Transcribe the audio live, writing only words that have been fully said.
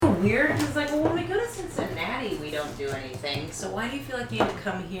weird. It's like, well, when we go to Cincinnati, we don't do anything. So why do you feel like you need to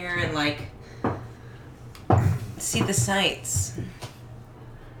come here and like see the sights?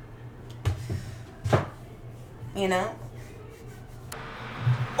 You know?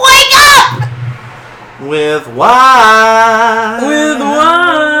 Wake up! With wine. With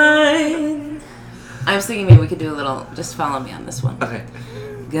wine. I was thinking maybe we could do a little. Just follow me on this one. Okay.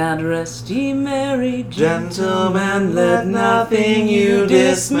 God rest ye merry gentlemen, let nothing you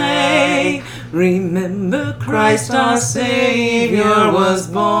dismay. Remember Christ our Savior was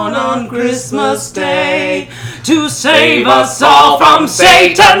born on Christmas Day to save us all from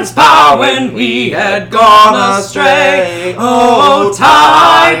Satan's power when we had gone astray. Oh,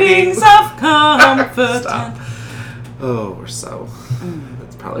 tidings of comfort. Stop. Oh, we're so...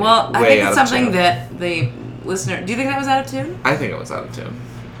 That's probably Well, I way think out it's of something tune. that the listener... Do you think that was out of tune? I think it was out of tune.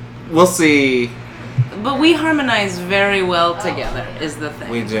 We'll see. But we harmonize very well together, is the thing.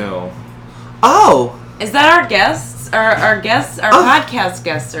 We do. Oh! Is that our guests? Our podcast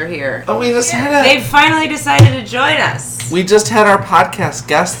guests are here. Oh, we just had They've finally decided to join us. We just had our podcast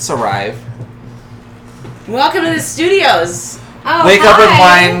guests arrive. Welcome to the studios. Oh, Wake Up and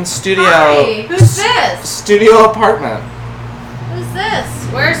Wine Studio. Hi. Who's this? Studio apartment. Who's this?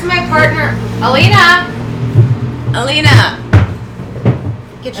 Where's my partner? Alina! Alina,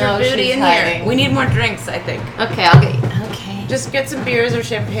 get your Oh, booty she's in hiding. here. We need more drinks, I think. Okay, I'll get you. Okay. Just get some beers or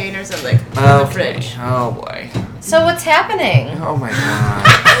champagne or something from the fridge. Oh boy. So what's happening? Oh my god.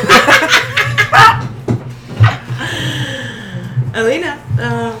 Alina,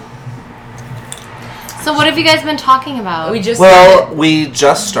 So what have you guys been talking about? we just Well, we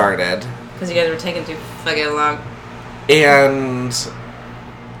just started, because you guys were taking too fucking long. and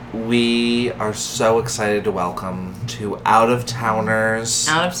we are so excited to welcome two out-of-towners.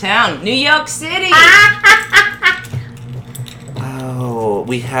 Out of town, New York City. Oh,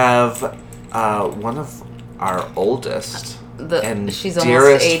 we have one of our oldest and She's dearest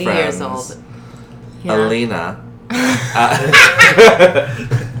almost 80 years friends, old. Yeah. Alina.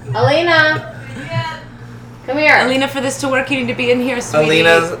 Alina! Come here. Alina, for this to work, you need to be in here, sweetie.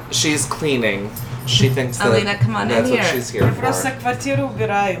 She's cleaning. She thinks that Alina, come on in that's what here. she's here Я for. просто квартиру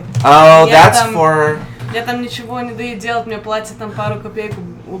убираю. Oh, Я that's там- for... Я там ничего не даю делать, мне платят там пару копеек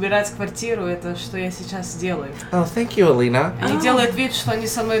убирать квартиру, это что я сейчас делаю. Oh, thank you, Alina. Они делают вид, что они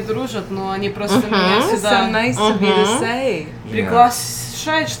со мной дружат, но они просто меня So сюда nice of you to say.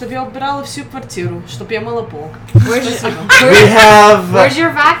 приглашают, чтобы я убирала всю квартиру, чтобы я мыла пол. We have... Where's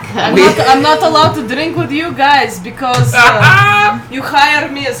your vodka? I'm not allowed to drink with you guys because you hire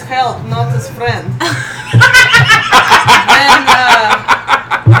me as help, not as friend.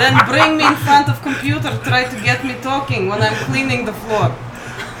 Then bring me in front of computer, try to get me talking when I'm cleaning the floor.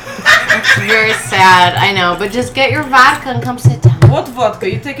 It's very sad, I know, but just get your vodka and come sit down. What vodka?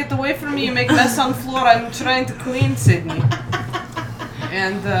 You take it away from me, you make mess on floor, I'm trying to clean, Sydney.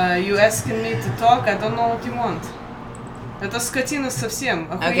 And you asking me to talk, I don't know what you want. Это скотина совсем,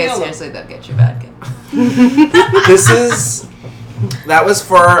 Okay, охуела. seriously though, get your vodka. This is... That was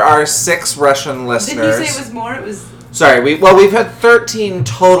for our 6 Russian listeners. Didn't you say it was more? It was... Sorry, we've had 13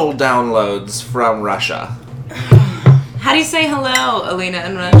 total downloads from Russia. How do you say hello, Alina,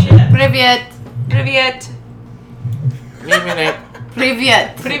 in Russian? Привет. Привет.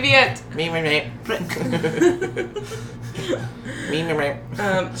 Привет. Привет.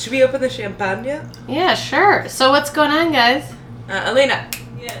 Should we open the champagne yet? Yeah, sure. So what's going on, guys? Alina.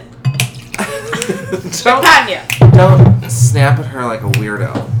 don't, Champagne. don't snap at her like a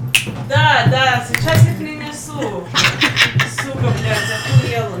weirdo. Да, сейчас я принесу. Сука, блядь,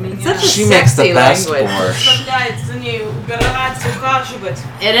 охуела меня. Such a She makes the sexy best language. borscht. Заставляет за ней убирать, ухаживать.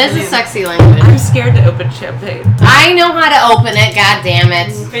 It is a sexy language. I'm scared to open champagne. I know how to open it, god damn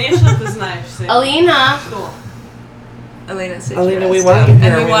it. Конечно, ты знаешь. Alina. Что? Alina, sit Alina, your we ass want down. you And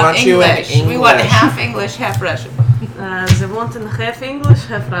here. we We want want you in English. We want English. half English, half Russian. They want in half English,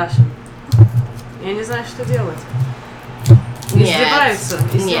 half Russian. Я не знаю, что делать. Издеваются.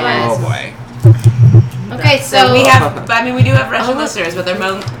 Oh Издеваются. boy. Okay, So we so have, I mean, we do have Russian listeners, but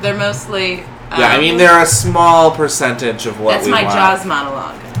they're mostly. Yeah, I mean, they're a small percentage of what That's we my want. Jaws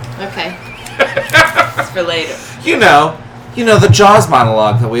monologue. okay. It's for later. You know the Jaws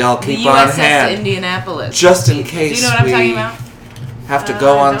monologue that we all The keep on USS hand, Indianapolis. just in Do case you know what I'm we talking about? have to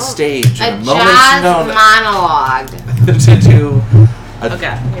go I on don't. stage A at a moment's jazz notice monologue. to do.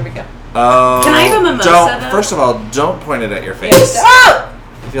 Okay, here we go. Oh, Can I have a mimosa, Don't. though? First of all, don't point it at your face. Oh!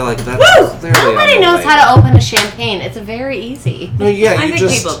 I feel like that's clearly Nobody knows how to open a champagne. It's very easy. No, yeah, I you think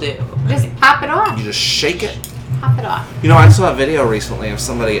just people do. Just pop it off. you just shake it. Pop it off. You know, I saw a video recently of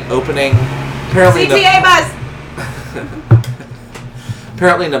somebody opening. Apparently, CTA bus!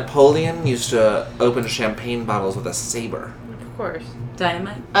 Apparently Napoleon used to open champagne bottles with a saber. Of course.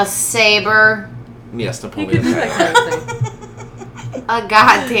 Dynamite. A saber. Yes, You Napoleon. could do that kind of thing. A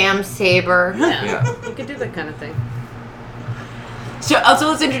goddamn saber. Yeah. You could do that kind of thing. So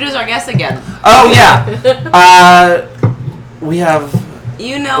let's introduce our guest again. Oh, yeah. We have...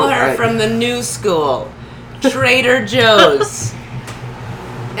 You know her right. from the new school, Trader Joe's,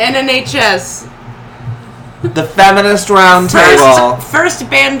 NNHS, The Feminist Roundtable. first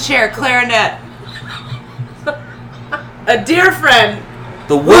band chair, clarinet, a dear friend.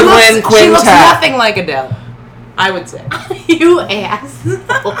 The who Woodwind She looks Quintet. nothing like Adele, I would say. You asshole.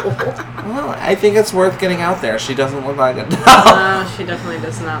 Well, I think it's worth getting out there. She doesn't look like Adele. No, she definitely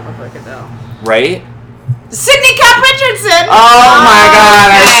does not look like Adele. Right? Sydney Cup Richardson! Oh my god,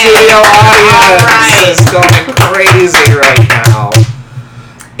 our studio audience is going crazy right now.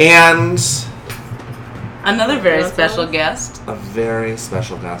 And Another very special guest. a very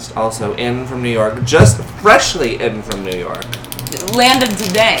special guest, also in from New York, just freshly in from New York. Landed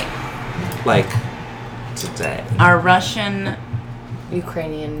today. Like, today. Our Russian,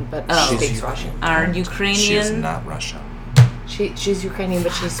 Ukrainian, but Oh. she She's speaks Russian. our She is Ukrainian. not Russian. She's Ukrainian,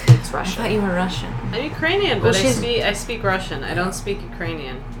 but she speaks I Russian. thought you were Russian. I'm Ukrainian, Well, but she's- I speak Russian. I don't speak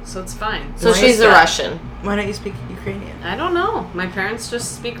Ukrainian, so it's fine. So Why she's is a that? Russian. Why don't you speak Ukrainian? I don't know. My parents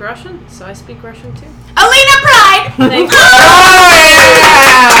just speak Russian, so I speak Russian too. Alina Pride! Thank you.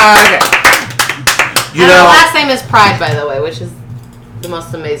 You And her know, last name is Pride, by the way, which is the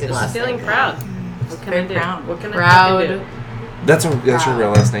most amazing Just last feeling name. proud. What can Very I do? proud. What can I Proud. fucking do? that's your real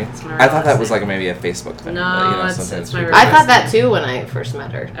last name? It's my I thought real that was last like maybe a Facebook thing. No, but, you know, it's sometimes my people- real I thought that too when I first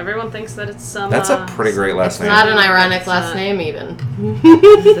met her. Everyone thinks that it's some. That's a pretty great last It's name. not an ironic It's last not. name, even.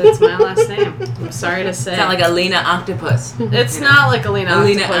 That's my last name. I'm sorry to say. It's not like Alina Octopus. It's not like Alina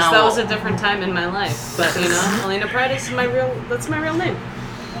Alina Octopus. Owl. That was a different time in my life. But you know, Alina Pride is that's my real name.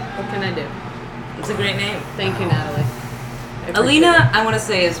 What can I do? It's a great name. Thank you, Natalie. I appreciate Alina, I want to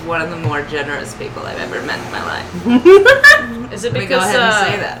say, is one of the more generous people I've ever met in my life. it. Is it Let me because go ahead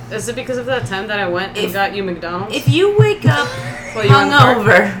and say that. Is it because of that time that I went and If- got you McDonald's? If you wake up Well, you went park.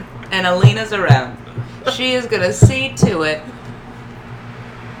 hungover and Alina's around, she is going to see to it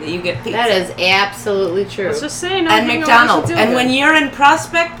that you get pizza. That is absolutely true. Let's just say no. and McDonald's. And when you're in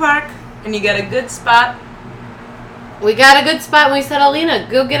Prospect Park and you get a good spot, We got a good spot and we said, Alina,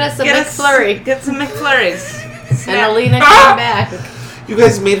 go get us a McFlurry. Get some McFlurries. And Alina came back. You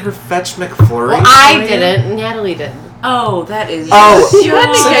guys made her fetch McFlurry? Well, I didn't. Natalie did. Oh, that is Oh, You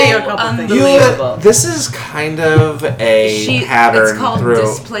had to get you a couple things. unbelievable. This is kind of a pattern It's called through.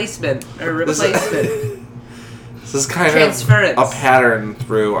 displacement or This- replacement. This is kind Transference. of a pattern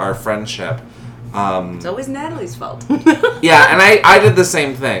through our friendship. It's always Natalie's fault Yeah, and I did the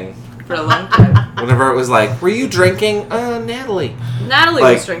same thing. for a long time. Whenever it was like, were you drinking? Natalie. Natalie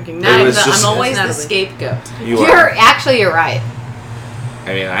Like, was drinking. it Natalie, was just- I'm always the Natalie. scapegoat. You're right.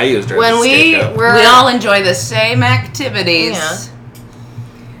 I mean, I used her When as a we scapegoat. were We all enjoy the same activities. Yeah.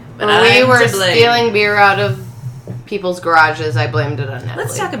 But when we I'm were to blame. stealing beer out of people's garages, I blamed it on Natalie.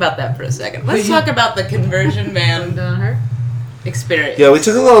 Let's talk about that for a second. Let's talk about the conversion man on her. experience. Yeah, we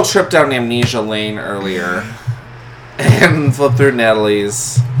took a little trip down Amnesia Lane earlier and flipped through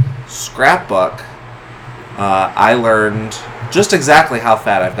Natalie's scrapbook. I learned just exactly how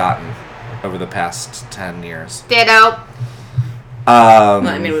fat I've gotten over the past 10 years. Ditto. Well,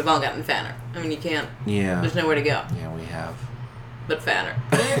 I mean, we've all gotten fatter. I mean, you can't. Yeah. There's nowhere to go Yeah, we have. but fatter.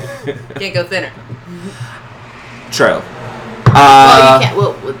 Can't go thinner. True. Well, you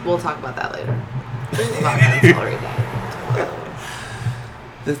can't. We'll talk about that later. About that calorie diet.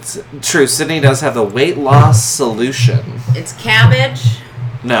 It's true. Sydney does have the weight loss solution. It's cabbage.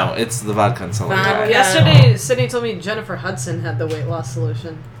 No, it's the vodka and celery. Vodka. diet. Yesterday, Sydney told me Jennifer Hudson had the weight loss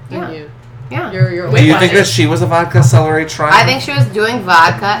solution. Yeah. You. Yeah. Your Do weight you loss. think that she was a vodka celery trial? I think she was doing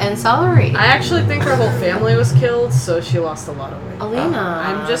vodka and celery. I actually think her whole family was killed, so she lost a lot of weight. Alina.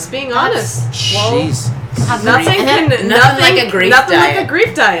 I'm just being honest. Jeez. Nothing like a grief nothing diet. like a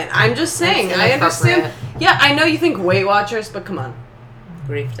grief diet. I'm just saying. That's I understand. inappropriate. Yeah, I know you think Weight Watchers, but come on.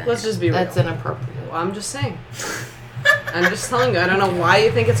 Grief diet. Let's just be real. That's inappropriate. Well, I'm just saying. I'm just telling you. I don't know why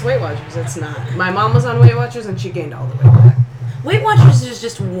you think it's Weight Watchers. It's not. My mom was on Weight Watchers and she gained all the weight back. Weight Watchers is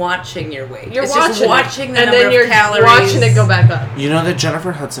just watching your weight. You're it's watching, just watching it, the and number then of you're calories. watching it go back up. You know that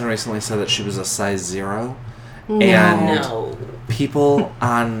Jennifer Hudson recently said that she was a size 0? And No. people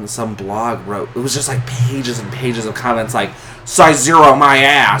on some blog wrote, it was just like pages and pages of comments like, size 0 my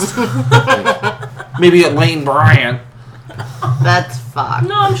ass. Maybe at Lane Bryant. That's fucked.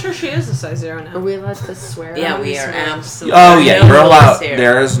 No, I'm sure she is a size 0 Are now. we allowed to swear? Yeah, on we this are one? absolutely. Oh yeah, no you're rules allowed. here.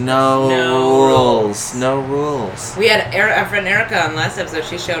 There's no No rules. No rules. We had our friend Erica on last episode.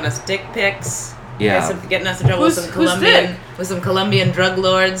 She's showing us dick pics. Yeah. Getting us in trouble Who's dick? with some Colombian drug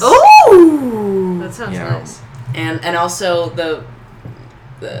lords. Ooh. That sounds Yeah. nice. And also the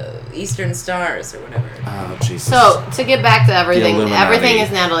Eastern Stars or whatever. Oh Jesus. So, to get back to everything, Illuminati. everything is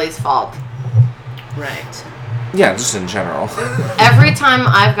Natalie's fault. Right. Yeah, just in general. Every time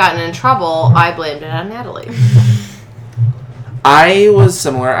I've gotten in trouble, I blamed it on Natalie. I was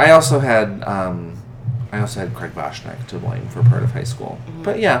similar. I also had Craig Boschnick to blame for part of high school.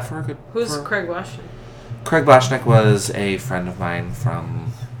 But yeah, for a good. Who's for- Craig Washington? Craig Boschnick was a friend of mine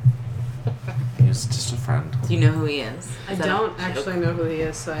from. He was just a friend. Do you know who he is? I Is that don't a- actually know who he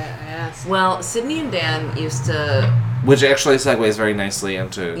is, so I asked. Well, Sydney and Dan used to Which actually segues very nicely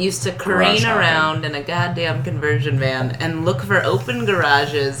into. careen garage around in a goddamn conversion van and look for open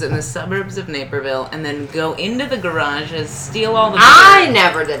garages in the suburbs of Naperville and then go into the garages, steal all the I beer.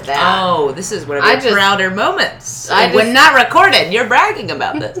 never did that. Oh, this is one of I your just- prouder moments. I When just- not recorded, you're bragging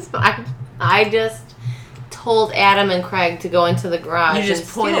about this. I just told Adam and Craig to go into the garage. You just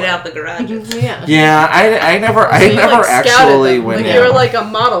and pointed steal out the garages. it. Yeah. Yeah, I never So you, never scouted actually them. went Like in. you were like a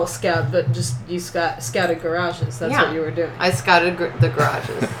model scout, but just you scouted garages. That's Yeah. what you were doing. I scouted the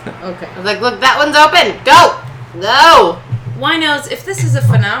garages. Okay. I was like, look, that one's open. Go! Winos, if this is a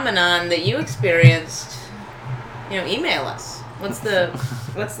phenomenon that you experienced, email us. What's the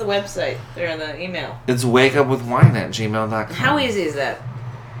website or the email? It's wakeupwithwine@gmail.com. How easy is that?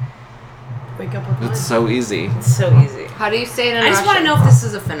 Wake up with It's so easy. It's so easy. How do you say it in I just want to Russian? know if this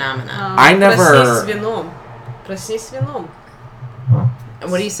is a phenomenon. I never- Проснись с вином. Проснись с вином.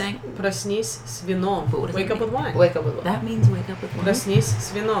 What are you saying? Проснись с вином. But what does Wake that up with wine. Wake up with That means wake up with wine. Проснись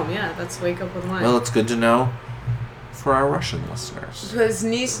с вином. Yeah, that's wake up with wine. Well, it's good to know for our Russian listeners.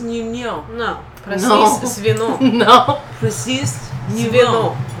 Проснись нюнё. No. Проснись с вином. No. Проснись С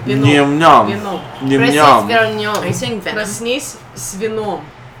вином. Nyum nyum. Вином. Nyum Precis nyum. Are you vernjom. saying venom? Проснись с вином.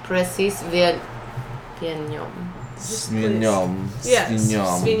 Precis vernjom. Svinyum. Yeah.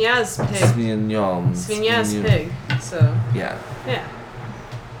 Svinyum. Свинья is pig. Svinyum. Свинья is Svinyum. pig. So, Yeah. yeah.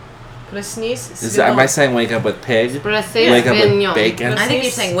 Проснись с Is вином. am I saying wake up with pig? Precis Wake up with vernjom. bacon? I think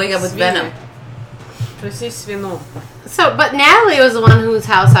you're saying wake up with venom. Проснись с вином. So, but Natalie was the one whose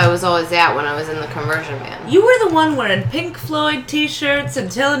house I was always at when I was in the conversion van. You were the one wearing Pink Floyd t-shirts and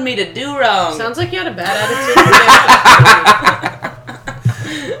telling me to do wrong. Sounds like you had a bad attitude.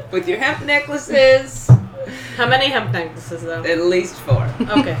 With your hemp necklaces. How many hemp necklaces though? At least 4.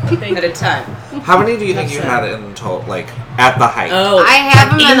 Okay, thank At a you. time. How many do you think That's you it. had in total? Like at the height? Oh. I have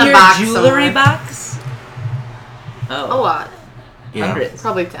them in the your box jewelry somewhere. box? A Oh. lot. Yeah. Hundreds.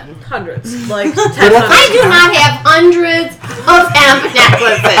 Probably 10. Hundreds. Like 10 I do not have hundreds of hemp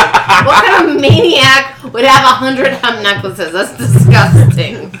necklaces. What kind of maniac would have 100 hemp necklaces? That's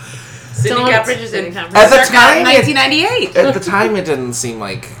disgusting. Sydney Don't- Cappridge in At the time, 1998. At the time, it didn't seem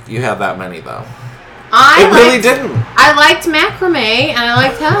like you had that many, though. I It really liked, didn't. I liked macrame and I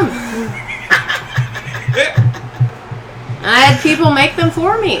liked hemp. And I had people make them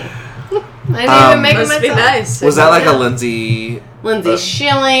for me. I didn't even make them Must be myself. nice. Was that like a Yeah. Lindsay? Lindsay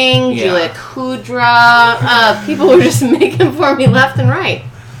Schilling, Yeah. Julia Kudra. People were just making for me left and right.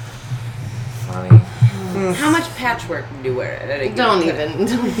 Funny. How much patchwork did you wear at any given Don't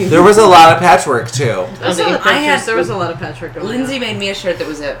time? even. There was a lot of patchwork too. I saw the I pictures. had- There was a lot of Patrick going Lindsay on. made me a shirt that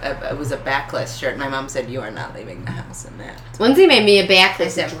was a backless shirt. My mom said, "You are not leaving the house in that." Lindsay made me a I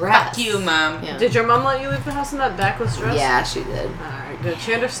backless said, dress. "Fuck you, mom." Yeah. Did your mom let you leave the house in that backless dress? Yeah, she did. Alright, good.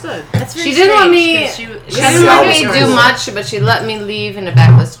 She understood. That's very She didn't let strange, me. 'cause She she didn't let always me does. do much, but she let me leave in a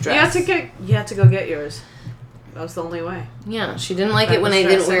backless You had dress. you had to go get yours. That was the only way. Yeah, she didn't like it when I Backless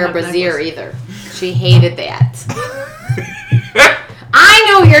didn't dress wear a and hemp brassiere necklace. either. She hated that. I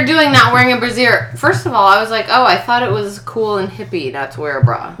know you're doing not wearing a brassiere. First of all, I was like, oh, I thought it was cool and hippie not to wear a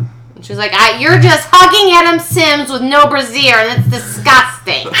bra. And she's like, you're just hugging Adam Sims with no brassiere, and it's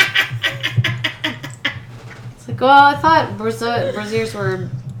disgusting. It's like, well, I thought brassieres were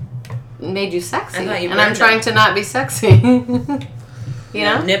made you sexy, I thought you and I'm burned trying them. to not be sexy. You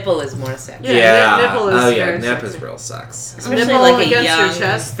know? nipple is more sexy. Yeah, nipple is oh yeah, very nip sexy. is real sex. Especially Nipple like a against your young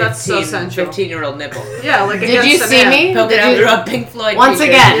chest, that's so sensual. 15-year-old nipple. Yeah, like Did you against see an ant. me? Poking Did out you- through a Pink Floyd Once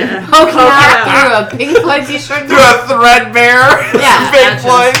t-shirt. again, Yeah. poking Poke out out. through a Pink Floyd t-shirt. Through a threadbare Yeah. Pink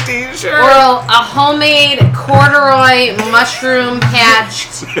Floyd t-shirt. Or a homemade corduroy mushroom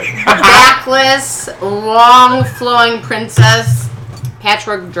patched backless long flowing princess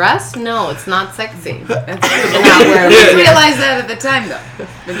patchwork dress? No, it's not sexy. That's To true. not wear a I didn't brassiere. realize that at the time, though.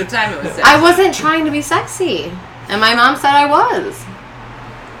 At the time, it was sexy. I wasn't trying to be sexy. And my mom said I was.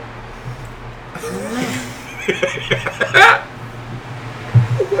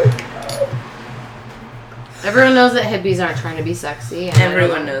 Everyone knows that hippies aren't trying to be sexy. And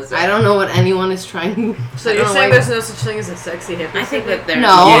Everyone knows that. I don't know what anyone is trying. So I you're don't know saying why- there's no such thing as a sexy hippie? I think that there's...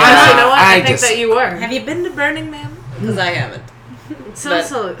 No, Yeah, Actually, you know what? I think just- that you were. Have you been to Burning Man? Because I haven't. It sounds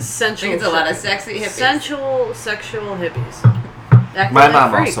so I sensual. think it's a lot of shit. sexy hippies. Sensual, sexual hippies. Acting My like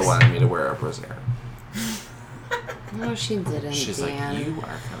mom freaks. also wanted me to wear a brassiere. No, she didn't. She's Dan. like, you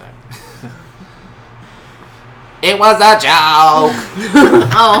are gonna. It was a joke.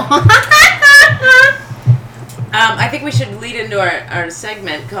 Oh. I think we should lead into our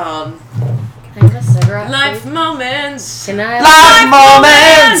segment called Can I have a cigarette? Life please? Moments. Can I? Life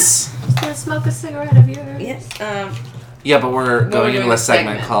moments. Can I smoke a cigarette of yours? Yes. Yeah, but we're going doing into a a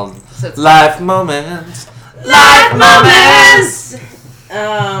segment segment. called So it's Life Moments. Life Moments.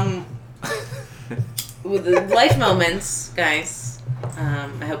 With the life moments, guys.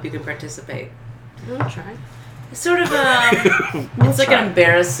 I hope you can participate. I'll try. It's sort of it's like an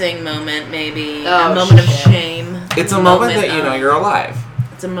embarrassing moment, maybe Oh, a moment of shit. shame. It's a moment that you know you're alive.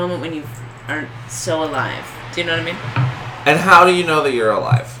 It's a moment when you aren't so alive. Do you know what I mean? And how do you know that you're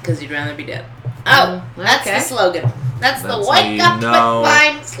alive? Because you'd rather be dead. Oh, That's okay. the slogan. That's the That's how wake you up know. with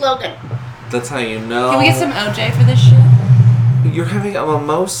wine slogan. That's how you know. Can we get some OJ for this shit? You're having a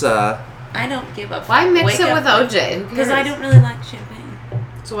mimosa. I don't give a Why mix wake it up with OJ? Who Because I cares? don't really like champagne.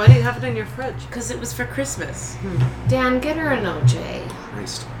 So why do you have it in your fridge? Because it was for Christmas. Dan, get her an OJ.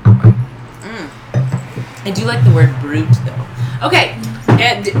 Christ. I do like the word brute, though. Okay.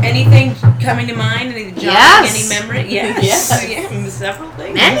 And anything coming to mind? Any jogging? Yes. Any memory? Yes. Yeah. Several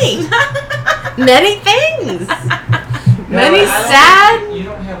things. Many. Many things. Many I don't sad. think- you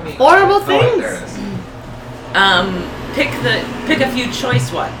don't have any horrible Oh, wait, things. there it is. Pick a few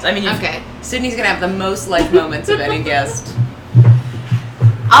choice ones. I mean, Okay. Sydney's gonna have the most life moments of any guest.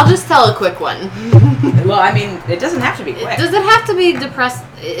 I'll just tell a quick one. Well, I mean, it doesn't have to be quick. Does it have to be depressed?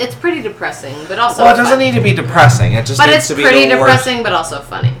 It's pretty depressing, but also. Well, it doesn't fun. need to be depressing. It just But needs it's to be pretty the worst. depressing, but also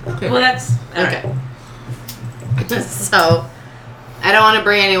funny. Well, that's Okay. So, I don't want to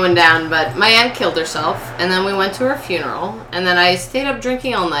bring anyone down, but my aunt killed herself, and then we went to her funeral, and then I stayed up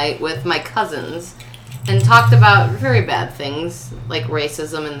drinking all night with my cousins and talked about very bad things, like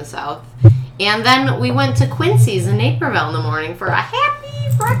racism in the South. And then we went to Quincy's in Naperville in the morning for a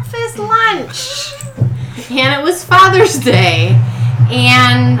happy breakfast lunch. And it was Father's Day.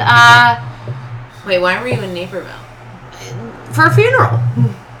 And Wait, why were you in Naperville? for a funeral.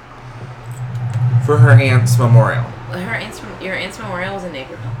 For her aunt's memorial. Your aunt's memorial was in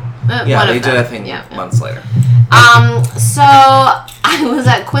Naperville. Yeah, One of they did them. a thing Yeah. months later. So I was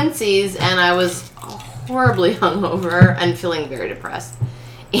at Quincy's and I was horribly hungover and feeling very depressed.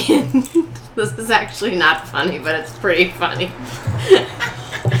 And this is actually not funny, but it's pretty funny.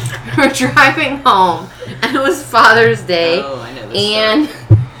 We're driving home and it was Father's Day. Oh, I know this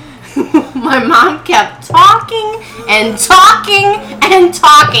And my mom kept talking and talking and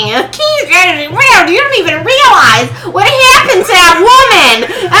talking. And Keith, you don't even realize what happened to that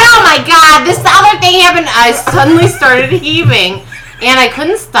woman. And oh my God, this other thing happened. I suddenly started heaving. And I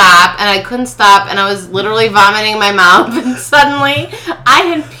couldn't stop, and I couldn't stop, and I was literally vomiting in my mouth. And suddenly, I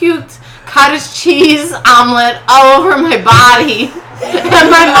had puked cottage cheese omelet all over my body. And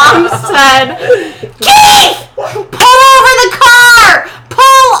my mom said, Keith, pull over the car!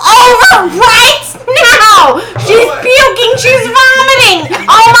 Pull over right now! She's puking, she's vomiting!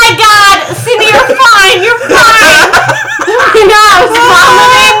 Oh my God! Cindy, you're fine, you're fine! You know, I was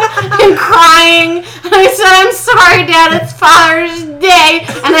vomiting and crying. And I said, I'm sorry, Dad, it's Father's Day.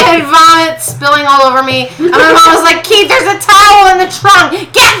 And I had vomit spilling all over me. And my mom was like, Keith, there's a towel in the trunk.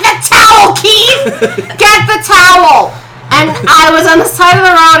 Get the towel, Keith! Get the towel! And I was on the side of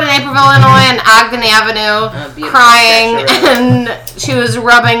the road in Naperville, Illinois, on Ogden Avenue, beautiful crying, stretch of road. and she was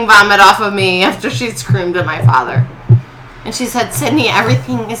rubbing vomit off of me after she screamed at my father. And she said, Sydney,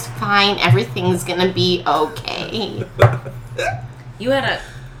 everything is fine. Everything's gonna be okay. You had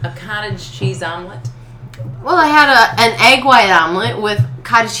a cottage cheese omelet? Well, I had an egg white omelet with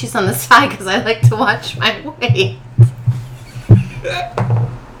cottage cheese on the side because I like to watch my weight.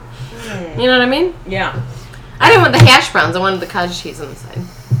 You know what I mean? Yeah. I didn't want the hash browns. I wanted the cottage cheese on the side.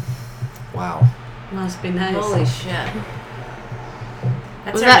 Wow. Must be nice. Holy shit.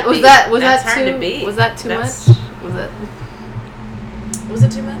 That's Was hard that to was beat. that was That's that hard too to beat. was that too That's- much? Was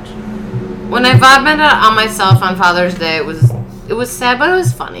it too much? When I vomited on myself on Father's Day, it was sad, but it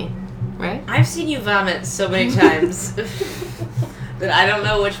was funny, right? I've seen you vomit so many times that I don't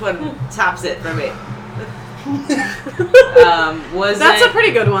know which one tops it for me. That's a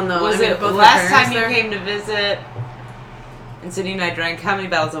pretty good one, though. Was I mean, it both last our time you parents came to visit? And Sydney and I drank how many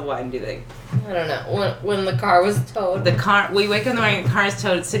bottles of wine do you think? I don't know. When the car was towed. We wake up in the morning, the car is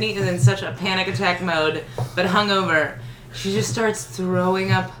towed. Sydney is in such a panic attack mode, but hungover. She just starts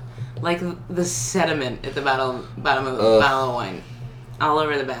throwing up like the sediment at the bottom of the bottle of wine all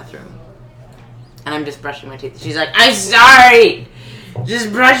over the bathroom. And I'm just brushing my teeth. She's like, I'm sorry!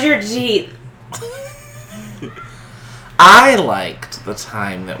 Just brush your teeth. I liked the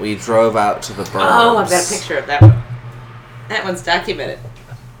time that we drove out to the burbs. Oh, I've got a picture of that one. That one's documented.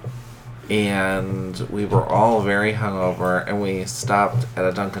 And we were all very hungover, and we stopped at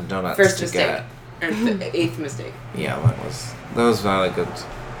a Dunkin' Donuts First to mistake. get. Or the eighth mistake. Yeah, that was not a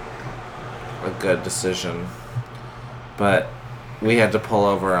good decision. But we had to pull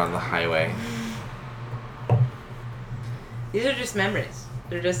over on the highway. These are just memories.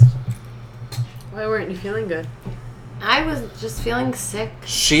 They're just... Why weren't you feeling good? I was just feeling sick.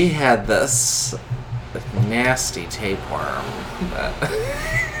 She had this nasty tapeworm.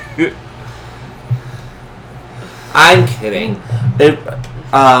 I'm kidding.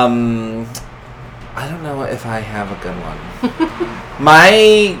 I don't know if I have a good one.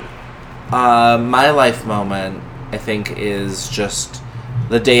 My life moment, I think, is just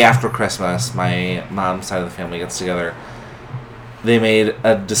the day after Christmas. My mom's side of the family gets together. They made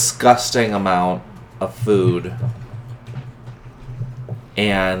a disgusting amount of food.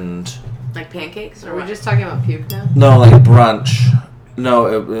 And... Like pancakes? Are we just talking about puke now? No, like brunch.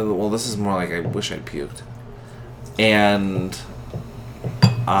 No, well, this is more like I wish I'd puked. And,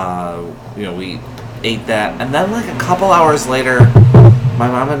 we ate that. And then, like, a couple hours later, my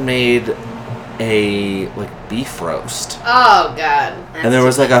mom had made a, like, beef roast. Oh, God. And there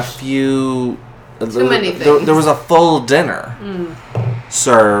was, like, a few... Too many things. There was a full dinner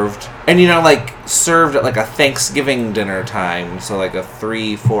served. And, served at, like, a Thanksgiving dinner time. So, like, a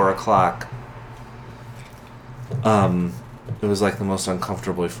 3-4 o'clock. It was, like, the most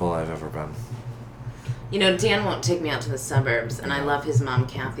uncomfortably full I've ever been. Dan won't take me out to the suburbs, and I love his mom,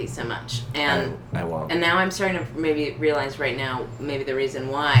 Kathy, so much. And I won't. And now I'm starting to maybe realize right now, maybe the reason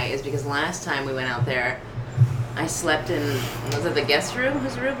why is because last time we went out there, I slept in, was it the guest room?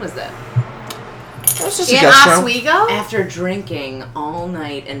 Whose room was that? It was just a In guest room. Oswego? After drinking all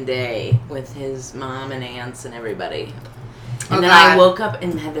night and day with his mom and aunts and everybody. And Oh, then God. I woke up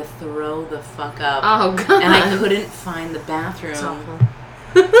and had to throw the fuck up. Oh, God. And I couldn't find the bathroom.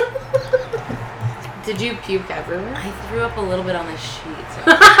 Did you puke everywhere? I threw up a little bit on the sheets.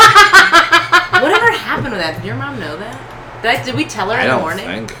 Whatever happened with that? Did your mom know that? Did we tell her in the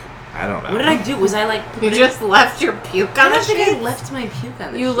morning? I don't know. What did I do? Was I like... You just left your puke I on the don't think I sheets? left my puke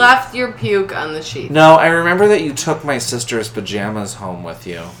on the You sheets. left your puke on the sheet. No, I remember that you took my sister's pajamas home with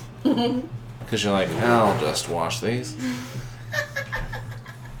you. Because you're like, I'll just wash these.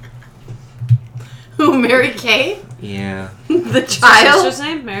 Who, Mary Kay? Yeah. The What's child? her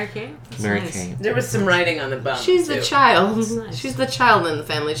name? Mary Kay? That's Mary nice. Kay. There was some writing on the bum. She's too. the child. nice. She's the child in the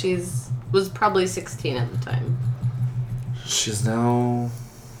family. Was probably 16 at the time. She's now...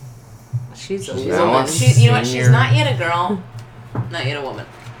 She's a She's woman. now a You know what? She's senior. not yet a girl. Not yet a woman.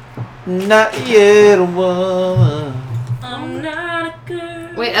 Not yet a woman. I'm not a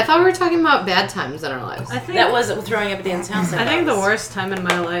girl. Wait, I thought we were talking about bad times in our lives. I think That was throwing up at Dan's house. I think the worst time in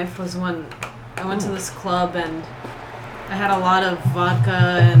my life was when I went to this club and I had a lot of vodka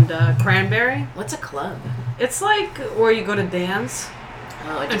and cranberry. What's a club? It's like where you go to dance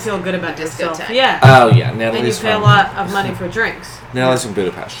Oh, and feel good about yourself. discotheque. Yeah. Oh, yeah. And you Natalie's pay a from... lot of money for drinks. Natalie's from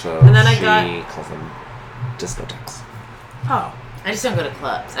Budapest, so And then I she got- calls them discotheques. Oh. I just don't go to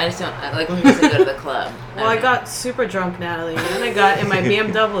clubs. I like when people say go to the club. Well, I got super drunk, Natalie, and then I got in my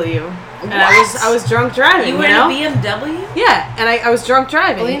BMW, and What? I was drunk driving. You were know? in a BMW? Yeah, and I was drunk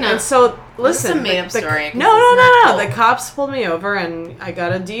driving, Lena. and so This is a listen, made-up story, 'cause No, it's not The cool. cops pulled me over, and I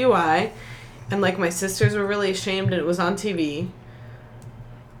got a DUI, and like my sisters were really ashamed, and it was on TV.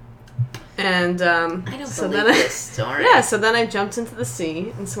 And I don't so believe then this story. yeah, so then I jumped into the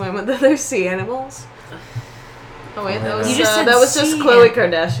sea and swam with the other sea animals. Oh wait, that was You just said that was just sea Khloe an-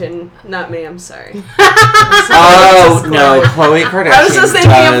 Kardashian, not me. I'm sorry. Oh, no. Khloe Kardashian I was just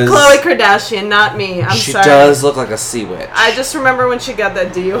thinking does... of Khloe Kardashian, not me. I'm she sorry. does look like a sea witch. I just remember when she got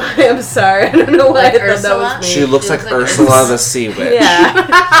that DUI. I'm sorry. I don't know why Like I thought that Ursula? was me. She looks like Ursula the sea witch. Yeah.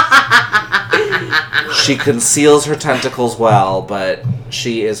 She conceals her tentacles well, but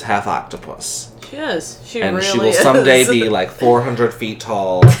she is half octopus. She is. She And really she will is. someday be like 400 feet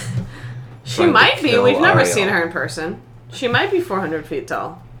tall. She trying to might be. kill We've never Ariel. seen her in person. She might be 400 feet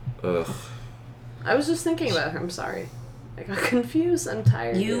tall. Ugh. I was just thinking about her. I'm sorry. I got confused. I'm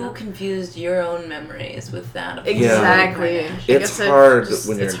tired. You confused your own memories with that of Exactly. Yeah. I It's guess hard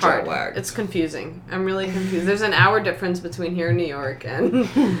when you're it's hard. jet-lagged. It's confusing. I'm really confused. There's an hour difference between here and New York, and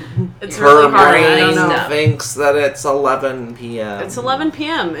it's Her really hard. I brain don't know. thinks that it's 11 p.m. It's 11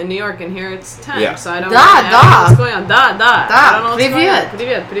 p.m. in New York, and here it's 10. Yeah. So I don't Da, I don't know da. what's going on. Da. I don't know what's going on.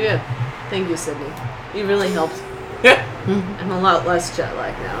 Привет. Привет. Thank you, Sydney. You really helped. I'm a lot less jet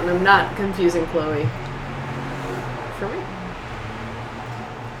lagged now, and I'm not confusing Chloe. For me.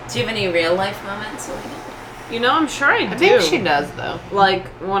 Do you have any real life moments, Selena? You know, I'm sure I do. I think she does, though. Like,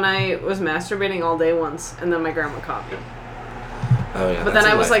 when I was masturbating all day once, and then my grandma caught me. Oh yeah. But that's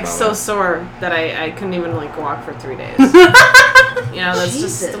then a I was life like so moment. sore that I couldn't even like walk for 3 days. You know, that's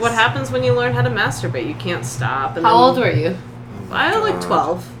Jesus. just what happens when you learn how to masturbate. You can't stop. And How then, old were you? I was like God.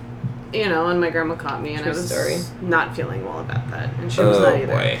 12. You know, and my grandma caught me, and True I was story. not feeling well about that, and she was Oh not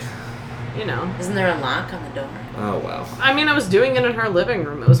either. boy. You know, Isn't there a lock on the door? Oh well. I mean, I was doing it in her living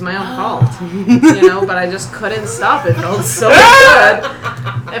room. It was my own fault. You know, but I just couldn't stop. It felt so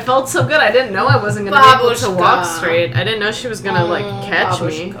good. It felt so good. I didn't know I wasn't gonna be able to walk Babushka. straight. I didn't know she was gonna like catch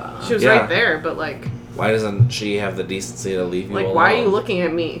me. Babushka. She was Yeah. right there, but like. Why doesn't she have the decency to leave you Like, alone? why are you looking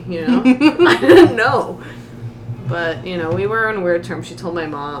at me? You know, I didn't know. But you know, we were on weird terms. She told my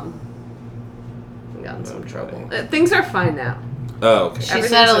mom. We got in some Okay. trouble. Things are fine now. Oh, okay. She Everything's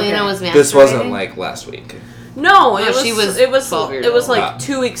said Alina okay. was masturbating. This wasn't like last week. No, No, it was. she was It was. 12 years It was old. like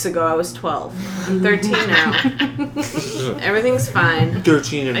 2 weeks ago. I was 12. I'm 13 now. Everything's fine.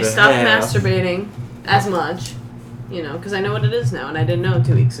 13 and I a stopped half. masturbating as much, you know, because I know what it is now, and I didn't know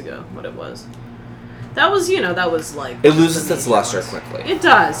 2 weeks ago what it was. That was, you know, that was like. It loses the its major luster ones. quickly. It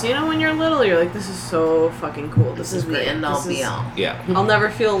does. You know, when you're little, you're like, this is so fucking cool. This is the great. end all This be is- all. Yeah. I'll never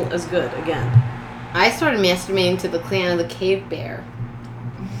feel as good again. I started masturbating to the Clan of the Cave Bear.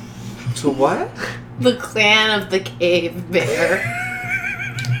 To what? The Clan of the Cave Bear.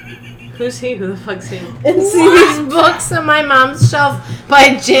 Who's he? Who the fuck's he? It's these books on my mom's shelf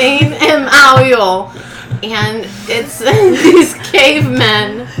by Jane M. Auel. And it's these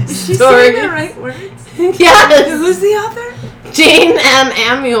cavemen stories. right words? Yes. Who's the author? Jane M.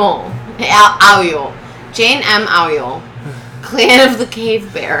 Auel. Jane M. Auel. Clan of the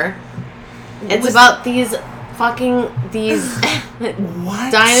Cave Bear. It's about these What?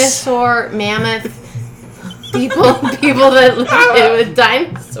 dinosaur mammoth people that live with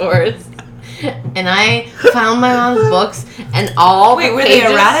dinosaurs. And I found my mom's books and all Wait, the were pages,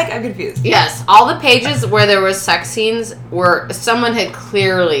 they erotic? I'm confused. Yes, all the pages where there was sex scenes were someone had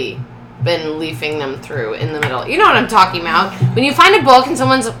clearly been leafing them through in the middle. You know what I'm talking about? When you find a book and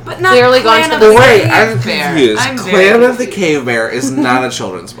someone's But not clearly gone Clan to of the the Wait, Cave I'm Bear. confused. I'm Clan very of the Cave Bear is not a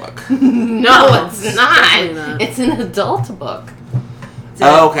children's book. No, it's definitely not. not. It's an adult book.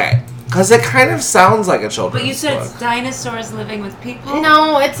 Oh, okay. Because it kind of sounds like a children's But you said book. it's dinosaurs living with people?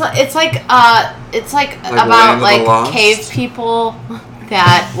 No, it's like Land about of the like Lost? cave people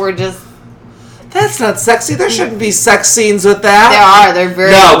that were just That's not sexy. There shouldn't be sex scenes with that. they're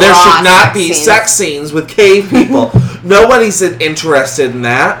very No, there raw should not sex be scenes. sex scenes with cave people. Nobody's interested in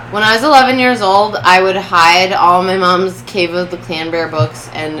that. When I was 11 years old, I would hide all my mom's Cave of the Clan Bear books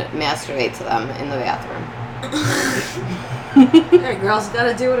and masturbate to them in the bathroom. Hey, girls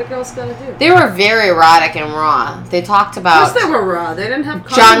gotta do what a girl's gotta do. They were very erotic and raw. They talked Of course about they were raw. They didn't have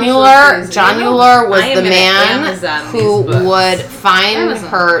John condoms Mueller. those days, John you know? Mueller was I am the gonna man Amazon who these books. would find Amazon.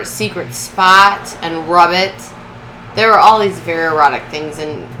 her secret spot and rub it. There were all these very erotic things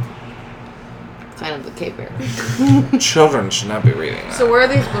in Clan of the Cave Bear. Children should not be reading that. So where are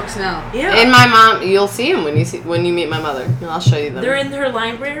these books now? Yeah. And my mom, you'll see them when you meet my mother. I'll show you them. They're in her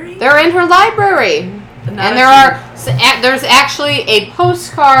library? They're in her library. Not And a there's actually a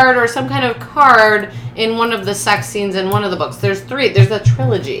postcard or some kind of card in one of the sex scenes in one of the books. There's 3. There's a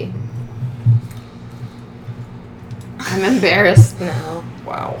trilogy. I'm embarrassed now.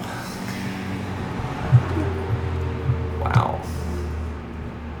 Wow. Wow.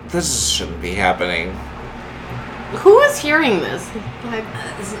 This shouldn't be happening. Who is hearing this?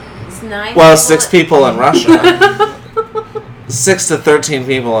 It's 9 Well, people 6 at- people in Russia. 6 to 13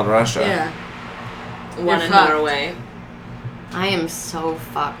 people in Russia. Yeah. One You're in fucked. Norway. I am so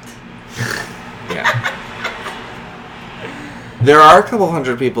fucked. Yeah. There are a couple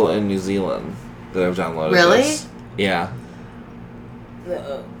hundred people in New Zealand that have downloaded Really? this. Yeah.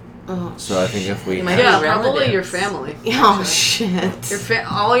 Oh, So I think if we... You might Yeah, be probably relatives. your family. oh shit.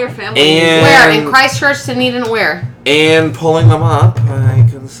 All your family. And- Where? In Christchurch, Dunedin, where? And pulling them up, I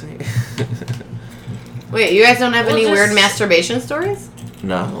can see. Wait, you guys don't have Well, any just- weird masturbation stories?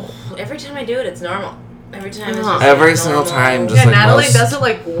 No. Every time I do it, it's normal. Every time it's Uh-huh. just Every like single normal. time, just Yeah, like Natalie most does it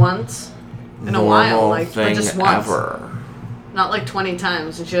like once in a while, normal like but thing just once. ever. Not like 20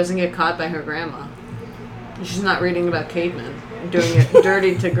 times, and she doesn't get caught by her grandma. And she's not reading about cavemen doing it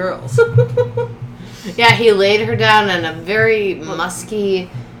dirty to girls. Yeah, he laid her down on a very musky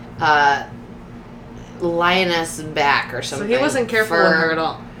lioness back or So something. he wasn't careful with her at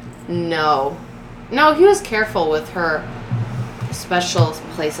all. No. No, he was careful with her special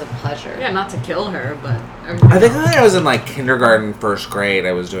place of pleasure. Yeah, not to kill her, but... I think when I was in like kindergarten, first grade,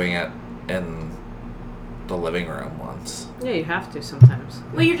 I was doing it in the living room once. Yeah, you have to sometimes.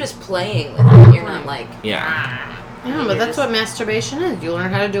 Well, you're just playing with it. You're not like. Yeah. Yeah, but that's what masturbation is. You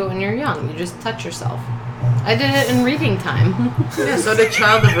learn how to do it when you're young. You just touch yourself. I did it in reading time. Yeah, so did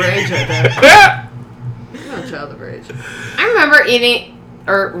Child of Rage, I bet. No, Child of Rage. I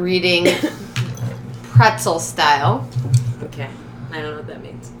remember reading pretzel style. Okay. I don't know what that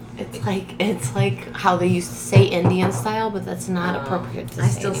means. It's like how they used to say Indian style, but that's not appropriate to say I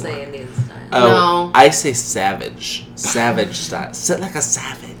still anymore. say Indian style. Oh, No. I say savage. Savage style. Sit like a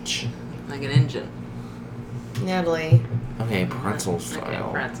savage. Like an engine. Natalie, Okay, pretzel Okay,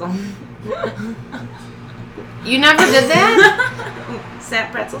 style. pretzel. you never did that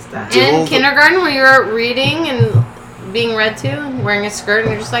Sat pretzel style. in kindergarten when you were reading and being read to, and wearing a skirt, and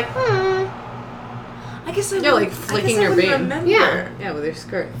you're just like, I guess I Yeah, like wouldn't- flicking I guess I your wouldn't bean. Remember. Yeah. Yeah, with your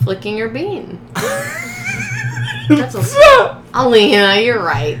skirt. flicking your bean. That's a... Alina, you're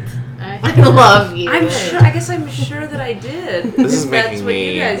right. I I love you. I'm sure. I guess I'm sure that I did. This is If that's making what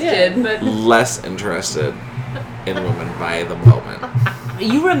me- you guys Yeah. did, but Less interested in women by the moment.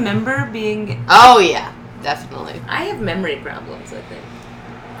 you remember being. Oh yeah, definitely. I have memory problems. I think.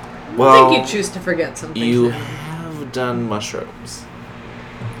 I Well, think you choose to forget something. you have done mushrooms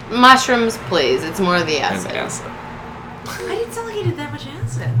Mushrooms, please. It's more the and acid. acid. I didn't sound like I did that much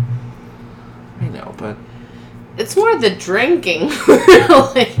acid. I know, but It's more the drinking,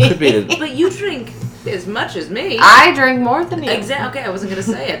 really. could be the But you drink as much as me. I drink more than you. Exactly. Okay, I wasn't gonna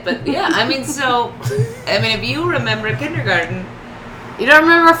say it, but yeah. I mean, so. I mean, if you remember kindergarten, You don't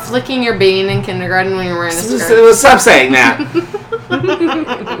remember flicking your bean in kindergarten when you were wearing a skirt? Stop saying that.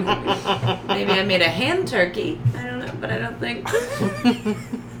 maybe I made a hand turkey. I don't know, but I don't think.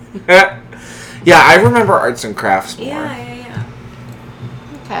 Yeah, I remember arts and crafts more. Yeah.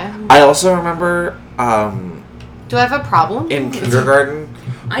 Okay. I also remember Do I have a problem? in kindergarten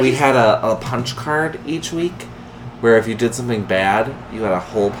I we just- had a punch card each week where if you did something bad, you had a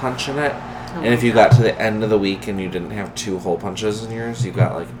hole punch in it. And if you got to the end of the week and you didn't have 2 hole punches in yours, you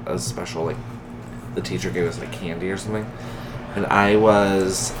got like a special, like, the teacher gave us like candy or something. And I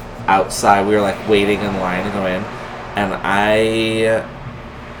was outside, we were like waiting in line to go in, and I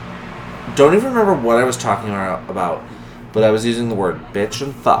don't even remember what I was talking about, but I was using the word bitch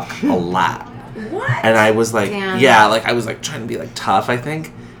and fuck a lot. What? And I was like, Damn. yeah, like I was like trying to be like tough, I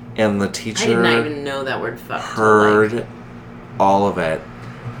think. And the teacher I did not even know that word fuck. heard all of it.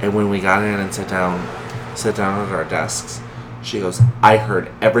 And when we got in and sat down at our desks, she goes, I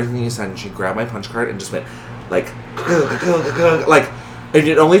heard everything you said. And she grabbed my punch card and just went like, like, and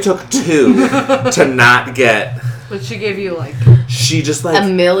it only took 2 to not get. But she gave you like... She just A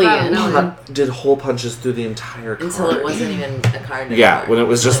like million. did hole punches through the entire card. Until it wasn't even a card anymore. Yeah, when it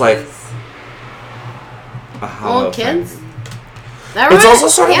was just like a hollow Well, thing. kids. That It's really- also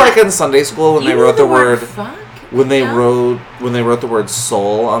sort of yeah. like in Sunday school when You they knew wrote the word fuck? when they Yeah. wrote the word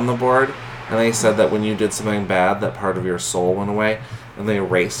soul on the board, and they said that when you did something bad, that part of your soul went away, and they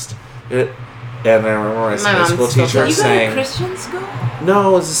erased it. And I remember my Sunday mom school still teacher You go to saying, Christian school? "No,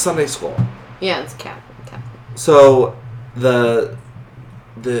 it was a Sunday school." Yeah, it's Catholic. So I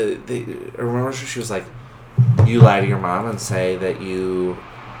remember she was like, "You lie to your mom and say that you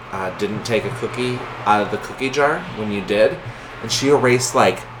didn't take a cookie out of the cookie jar when you did," and she erased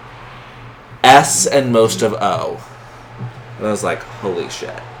like S and most of O, and I was like, "Holy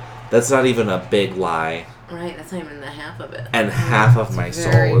shit, that's not even a big lie." Right, that's not even the half of it. And half of my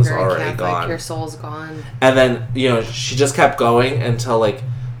soul is already Catholic. gone. Your soul's gone. And then, she just kept going until, like,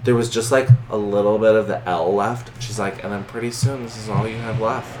 there was just, like, a little bit of the L left. She's like, and then pretty soon this is all you have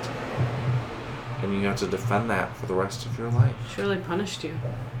left. And you have to defend that for the rest of your life Surely punished you.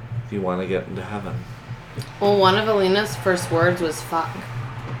 if you want to get into heaven. Well, one of Alina's first words was fuck.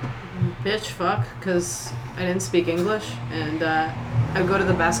 Bitch, fuck, because I didn't speak English, and I'd go to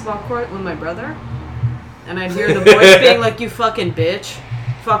the basketball court with my brother, and I'd hear the boys being like, you fucking bitch,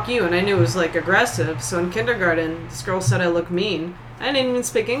 fuck you, and I knew it was, like, aggressive, so in kindergarten, this girl said I look mean. I didn't even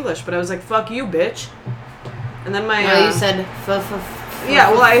speak English, but I was like, fuck you, bitch. And then my, No, you said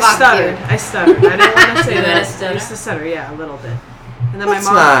yeah, well, I fuck stuttered. you. I stuttered. I didn't want to say You had a that. I stutter? used to stutter, yeah, a little bit. And then Let's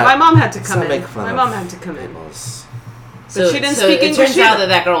my mom had to let's come not in. make fun My of mom had to come in. labels. But she didn't speak it English turns out either.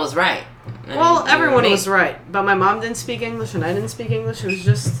 that girl was right. Well, everyone was right, but my mom didn't speak English and I didn't speak English.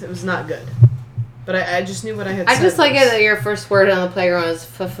 It was not good. But I just knew what I had said. I just like it that your first word on the playground was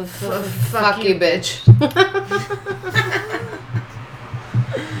fuck you, bitch.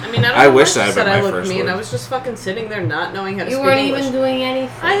 I mean, I wish that had said been I my looked first mean. word. I was just fucking sitting there not knowing how to You speak weren't English. even doing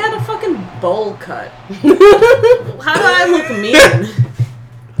anything. I had a fucking bowl cut. How do I look mean?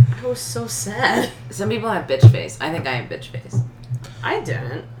 I was so sad. Some people have bitch face. I think I have bitch face. I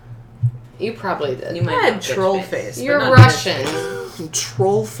didn't. You probably did. You might I have had bitch troll face. face. You're but not Russian. Troll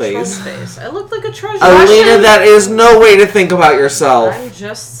Troll face. face. I looked like a treasure. Alina, that is no way to think about yourself. I'm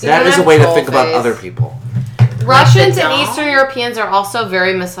just. You That don't is a have way to troll think about face. other people. Russians and doll? Eastern Europeans are also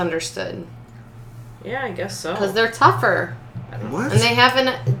very misunderstood Yeah, I guess so. because they're tougher, What? and they haven't.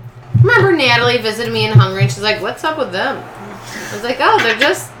 Remember, Natalie visited me in Hungary, and she's like, "What's up with them?" I was like, "Oh, they're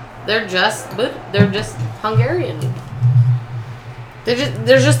just Hungarian.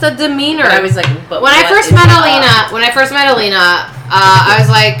 They're just a demeanor." But I was like, but When I what first is met up? Alina, I was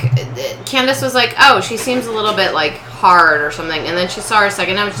like, Candace was like, "Oh, she seems a little bit like hard or something," and then she saw her a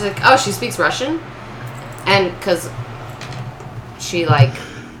second time, and she's like, "Oh, she speaks Russian," and because she like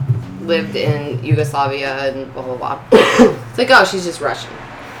lived in Yugoslavia and blah blah blah. It's like, oh, she's just Russian.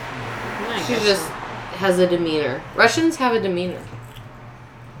 Yeah, I She guess just so. has a demeanor. Russians have a demeanor,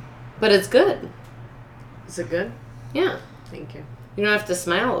 but it's good. Is it good? Yeah, Thank you. you don't have to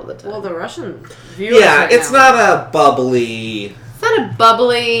smile all the time. Well, the Russian viewers. Yeah, right it's now, not a bubbly, It's not a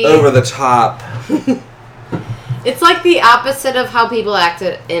bubbly. over the top. It's like the opposite of how people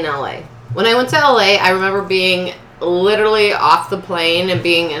acted in LA. When I went to LA, I remember being literally off the plane and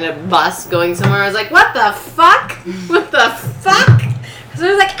being in a bus going somewhere. I was like, what the fuck? What the fuck? Because I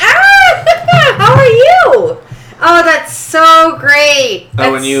was like, how are you? Oh, that's so great.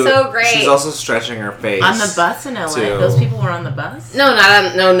 That's so great. She's also stretching her face. On the bus in LA, too. those people were on the bus. not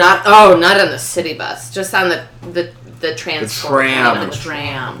on the city bus. Just on the transport. tram. On the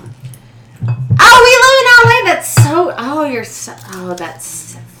tram. Oh, we live in LA. That's so.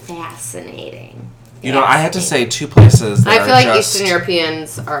 That's fascinating. You know, I had to say two places that I feel like just, Eastern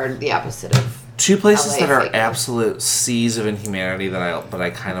Europeans are the opposite of. two places LA that are figure. absolute seas of inhumanity but I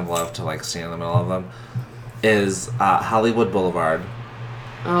kind of love to like stand in the middle of them is Hollywood Boulevard,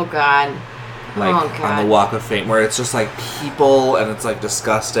 Oh God. like Oh, God. on the Walk of Fame, where it's just like people and it's like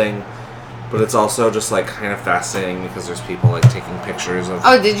disgusting, but it's also just like kind of fascinating because there's people like taking pictures of.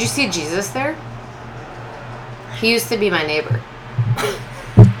 Oh, did you see Jesus there? He used to be my neighbor.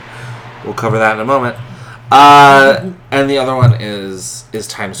 We'll cover that in a moment. And the other one is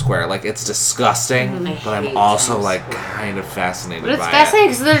Times Square. Like, it's disgusting, I but I'm hate also Times like Square. kind of fascinated But it's by fascinating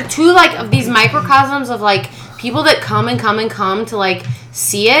because there are two like of these microcosms of like people that come to like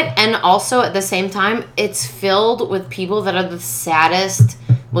see it, and also at the same time, it's filled with people that are the saddest,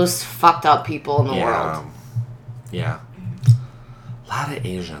 most fucked up people in the world. Yeah. A lot of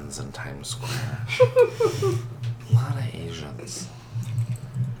Asians in Times Square. A lot of Asians.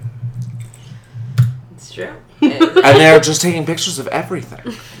 It's true. And they're just taking pictures of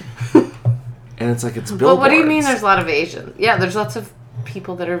everything. And it's like, it's billboards. Well, what do you mean? There's a lot of Asians. Yeah, there's lots of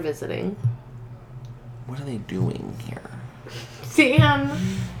people that are visiting. What are they doing here? Dan.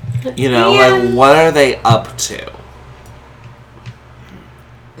 You know, Dan. like, what are they up to?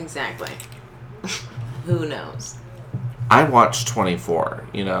 Exactly. Who knows? I watch 24,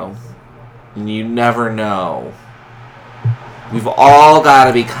 you know? And you never know. We've all got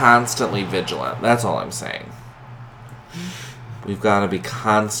to be constantly vigilant. That's all I'm saying. We've got to be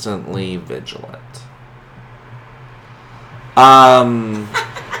constantly vigilant.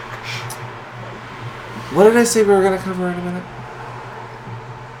 What did I say we were going to cover in a minute?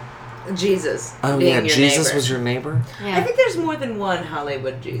 Jesus. Oh, being yeah, your Jesus neighbor. was your neighbor? I think there's more than one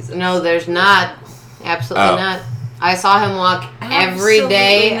Hollywood Jesus. No, there's not. Absolutely Oh. not. I saw him walk every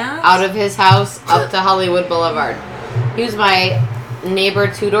day Absolutely not. out of his house up to Hollywood Boulevard. He was my neighbor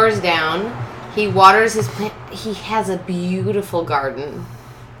 2 doors down. He waters his plant. He has a beautiful garden.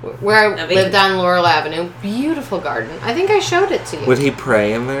 Where I Of lived Eden. on Laurel Avenue. Beautiful garden. I think I showed it to you. Would he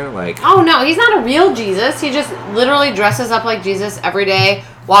pray in there? Like, Oh no, he's not a real Jesus. He just literally dresses up like Jesus every day,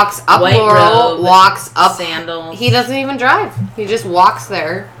 walks up White Laurel, robe, walks up sandals. He doesn't even drive. He just walks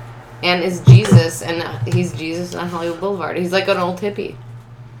there and is Jesus, and he's Jesus on Hollywood Boulevard. He's like an old hippie.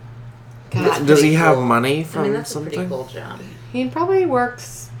 God, does he pretty have cool. money I from mean, that's a something? pretty cool job. he probably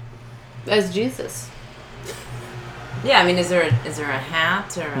works as Jesus. Yeah, I mean, is there a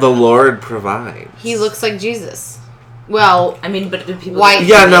hat or? The Lord provides. He looks like Jesus. Well, I mean, but do people? White.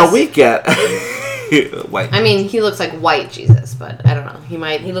 Yeah, no, Jesus. we get. White. I mean, he looks like white Jesus, but I don't know. He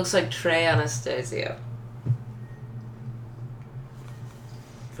might. He looks like Trey Anastasio.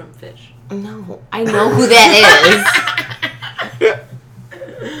 from Fish. No, I know who that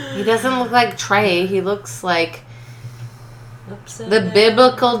is. He doesn't look like Trey. He looks like the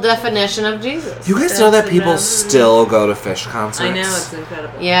biblical definition of Jesus. You guys know that people still go to Fish concerts? I know, it's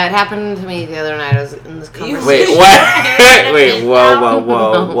incredible. Yeah, it happened to me the other night. I was in this conversation. Wait, what? Wait,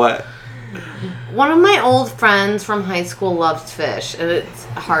 whoa. What? One of my old friends from high school loves Fish, and it's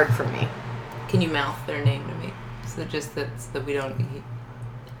hard for me. Can you mouth their name to me? So just that we don't eat.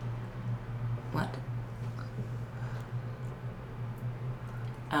 What?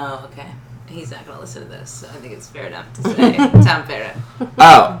 Oh, okay. He's not going to listen to this, so I think it's fair enough to say. Tom Farrah.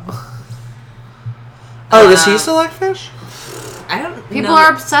 Oh. Oh, does he still like Fish? I don't People know.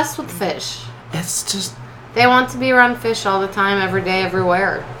 are obsessed with Fish. It's just... They want to be around Fish all the time, every day,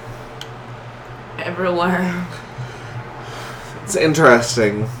 everywhere. Everywhere. It's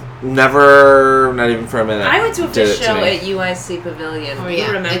interesting. Never, not even for a minute. I went to a did Fish it to show me. at UIC Pavilion. Oh, Who yeah.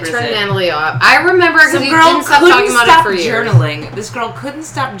 It remembers turned it? Natalie off. I remember because Some you girl didn't stop couldn't talking about stop it for years. journaling. This girl couldn't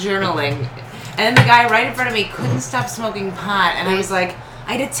stop journaling. And then the guy right in front of me couldn't stop smoking pot. And I was like,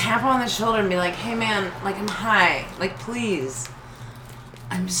 I had to tap him on the shoulder and be like, hey man, like I'm high. Like please.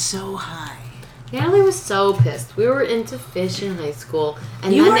 I'm so high. Natalie was so pissed. We were into Fish in high school.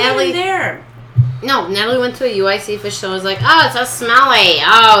 And You then weren't Natalie... even there. No, Natalie went to a UIC Fish show and was like, oh, it's so smelly.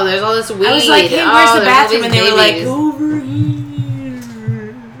 Oh, there's all this weed. I was like, hey, oh, where's the there's all bathroom? these And they were like, babies." over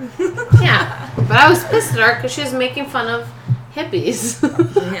here. Yeah. But I was pissed at her because she was making fun of hippies.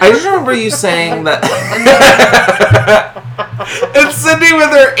 I just remember you saying that... It's Cindy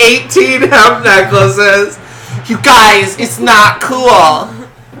with her 18 hemp necklaces. You guys, it's not cool.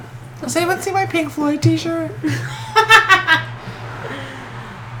 Does anyone see my Pink Floyd t-shirt?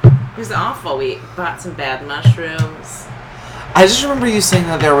 It was awful. We bought some bad mushrooms. I just remember you saying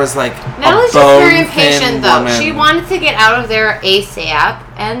that there was like Natalie's a just very bone-thin impatient, though. woman. She wanted to get out of there ASAP.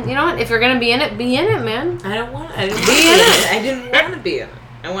 And you know what? If you're going to be in it, man. I didn't want to be in it. I didn't want to be in it.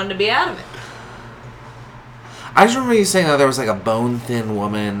 I wanted to be out of it. I just remember you saying that there was like a bone-thin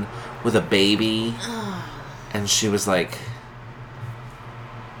woman with a baby, and she was like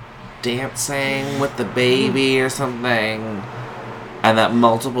dancing with the baby or something, and that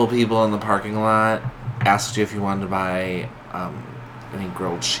multiple people in the parking lot asked you if you wanted to buy any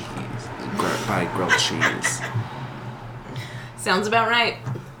grilled cheese. Buy grilled cheese. Sounds about right.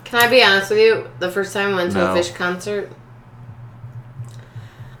 Can I be honest with you? The first time I went to No. a Fish concert...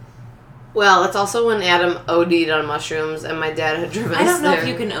 Well, it's also when Adam OD'd on mushrooms and my dad had driven us I don't know there. if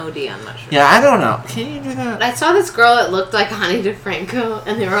you can OD on mushrooms. Yeah, I don't know. Can you do that? I saw this girl that looked like Honey DeFranco,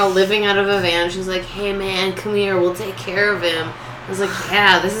 and they were all living out of a van. She was like, hey man, come here, we'll take care of him. I was like,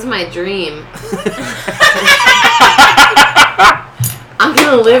 yeah, this is my dream. I'm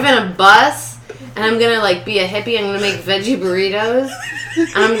gonna live in a bus, and I'm gonna like be a hippie. I'm gonna make veggie burritos, and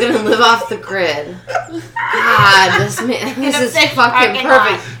I'm gonna live off the grid. God, this is fucking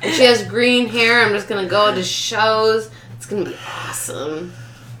perfect. And she has green hair. I'm just gonna go to shows. It's gonna be awesome.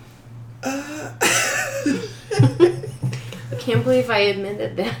 I can't believe I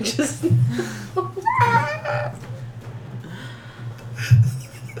admitted that just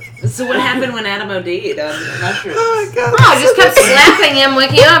So what happened when Adam OD'd on mushrooms? Oh my god. Oh, I just kept slapping him,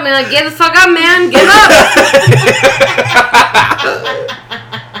 waking him up, and like, get the fuck up, man, get up.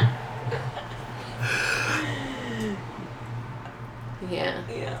 Yeah.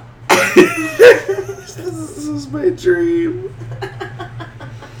 Yeah. This is my dream.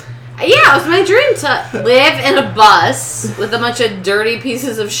 Yeah, it was my dream to live in a bus with a bunch of dirty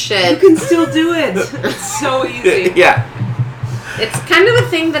pieces of You shit. can still do it. It's so easy. Yeah. It's kind of a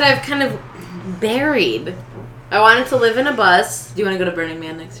thing that I've kind of buried. I wanted to live in a bus. Do you want to go to Burning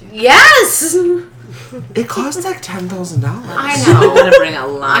Man next year? Yes! It costs like $10,000. I I'm know. gonna bring a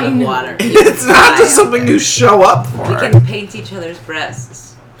lot of know. water. It's not just something you show up for. We can paint each other's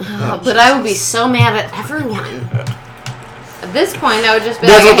breasts. But I would be so mad at everyone. At this point, I would just be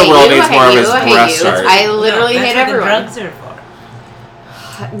That's like, what I the world hate you, needs I more of hate is you, I hate breast you. art. I literally No, hate that's everyone. what the drugs are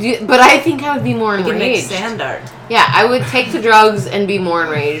for. But I think I would be more You can make enraged. sand art. Yeah, I would take the drugs and be more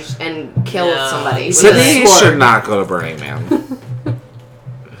enraged and kill No. somebody. with Sydney a sword. should not go to Burning Man.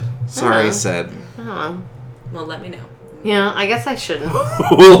 Sorry, Sid. Oh. Well, let me know. Yeah, I guess I shouldn't.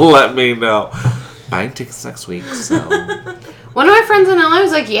 Let me know. Buying tickets next week, so. One of my friends in LA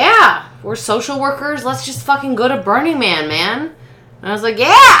was like, yeah, we're social workers. Let's just fucking go to Burning Man, man. And I was like,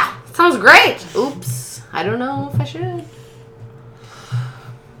 yeah, sounds great. Oops. I don't know if I should.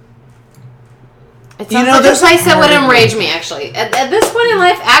 It sounds like a there's a place that would part of enrage me, actually. At this point in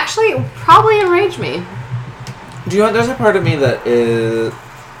life, actually, it would probably enrage me. Do you know, there's a part of me that is.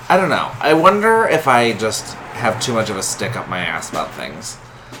 I don't know. I wonder if I just have too much of a stick up my ass about things.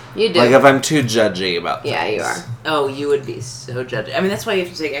 You do. Like if I'm too judgy about Yeah, you things. are. Oh, you would be so judgy. I mean, that's why you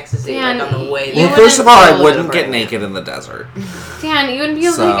have to take ecstasy Dan, like on the way. you Well, there. first of all, I wouldn't wouldn't feel get it. naked in the desert. Dan, you wouldn't be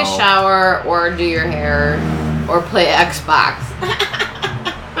able to take a So- shower or do your hair or play Xbox.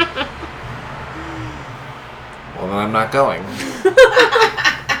 Well, then I'm not going.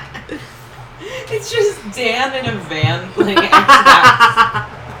 It's just Dan in a van, like Xbox.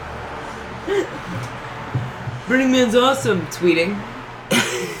 Burning Man's awesome. Tweeting.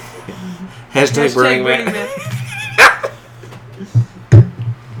 Hashtag Burning Man.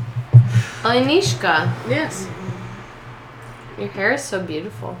 Anishka, Yes. your hair is so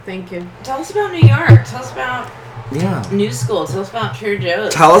beautiful. Thank you. Tell us about New York. Tell us about Yeah. New School. Tell us about Trader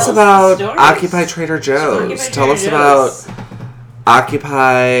Joe's. Tell us about the stories. Occupy Trader Joe's. Occupy Tell Trader us Joe's. about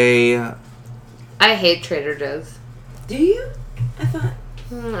Occupy. I hate Trader Joe's. Do you? I thought.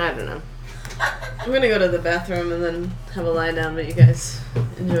 I don't know. I'm gonna go to the bathroom and then have a lie down, but you guys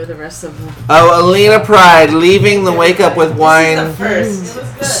enjoy the rest of the. Oh, Alina Pride leaving the Wake Up with Wine This is the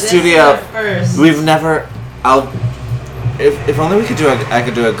first. studio. This is the first. We've never. If only we could do. I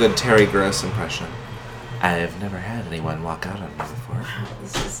could do a good Terry Gross impression. I've never had anyone walk out on me before.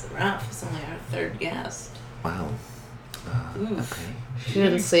 This is rough. It's only our third guest. Wow. Oof. Okay. She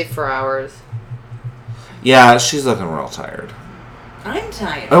didn't sleep for hours. Yeah, she's looking real tired. I'm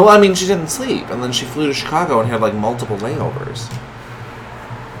tired. Oh, well, I mean, she didn't sleep, and then she flew to Chicago and had like multiple layovers.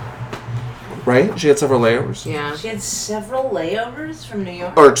 Right? She had several layovers. Yeah. She had several layovers from New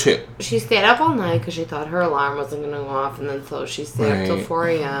York. Or two. She stayed up all night because she thought her alarm wasn't going to go off, and then so she stayed up till Right. 4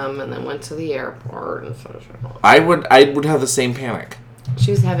 a.m. and then went to the airport. And so I would have the same panic. she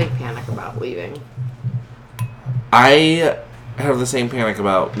was having panic about leaving. I have the same panic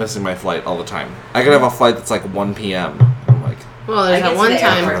about missing my flight all the time. I could have a flight that's like 1 p.m. I'm like, Well, there's I that get one to the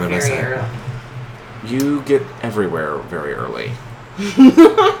time. airport I'm gonna very miss it. early. you get everywhere very early.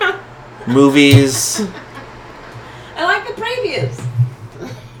 Movies. I like the previews.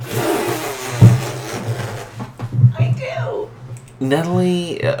 I do.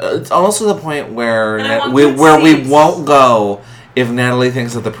 Natalie, it's almost to the point where And I want we good seats. won't go if Natalie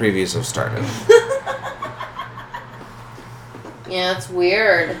thinks that the previews have started. Yeah, it's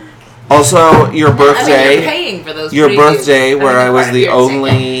weird. Also, your I mean, you're birthday, paying for those your previews. birthday, where I I mean, was part the of your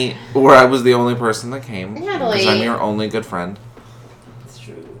ticket. where I was the only person that came Natalie. because I'm your only good friend. It's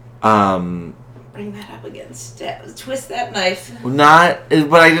true. Bring that up again. Twist that knife. Not,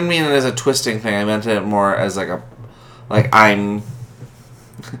 but I didn't mean it as a twisting thing. I meant it more as like I'm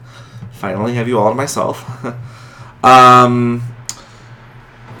finally have you all to myself.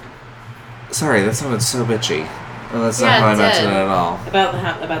 Sorry, that sounded so bitchy. And that's Yeah, not how I it meant did. it at all.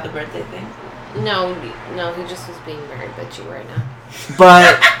 About the birthday thing. No, he just was being very bitchy right now.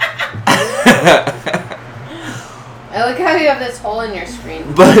 But I like how you have this hole in your screen.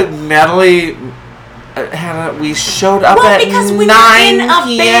 but Natalie, Hannah, we showed up Well, at because when 9 you're in a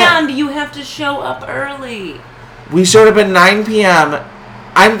p.m. band, you have to show up early. We showed up at 9 p.m.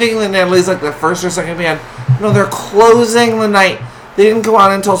 I'm thinking that Natalie's like the first or second band. No, they're closing the night. They didn't go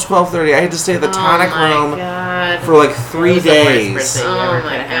on until 12:30. I had to stay at the tonic room God. for like 3 days. Oh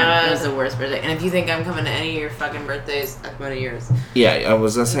my God. It was the worst birthday. And if you think I'm coming to any of your fucking birthdays, I'm coming to yours. Yeah, I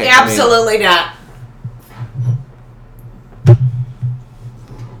was gonna say. I mean, Absolutely not.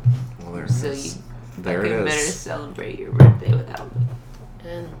 well, there it So is. you There it fucking better is. celebrate your birthday without me.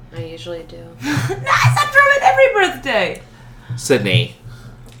 And I usually do. That's not true with every birthday. Sydney.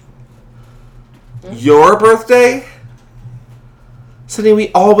 Your birthday? Sydney,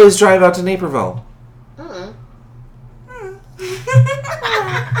 we always drive out to Naperville. Mm.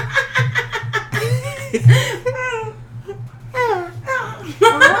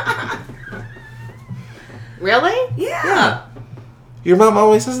 Really? Yeah. Your mom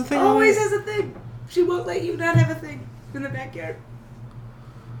always has a thing. Always has a thing. She won't let you not have a thing in the backyard.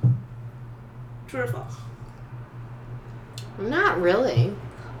 True or false? Not really.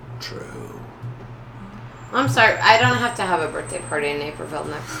 True. I'm sorry. I don't have to have a birthday party in Naperville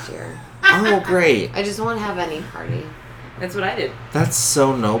next year. Oh, great. I just won't have any party. That's what I did. That's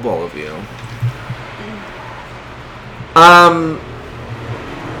so noble of you.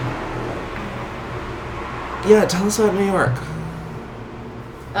 Yeah, tell us about New York.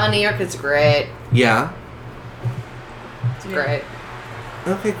 Oh, New York is great. Yeah. It's great.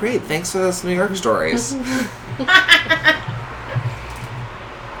 Okay, great. Thanks for those New York stories.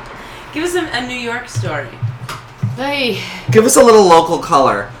 Give us a New York story. Hey. Give us a little local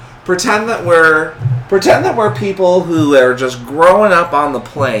color. Pretend that we're people who are just growing up on the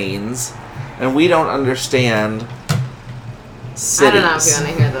plains and we don't understand cities. I don't know if you want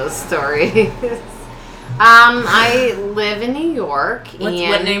to hear those stories. I live in New York. What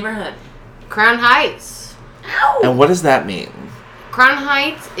neighborhood? Crown Heights. And what does that mean? Crown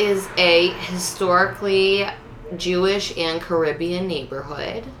Heights is a historically Jewish and Caribbean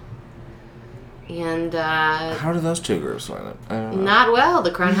neighborhood. And, How do those two groups line up? I don't know. not well.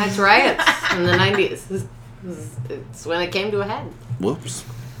 The Crown Heights riots in the 90s. It's when it came to a head. Whoops.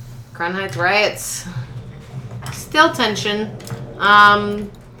 Crown Heights riots. Still tension.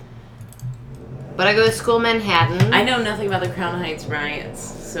 But I go to school in Manhattan. I know nothing about the Crown Heights riots,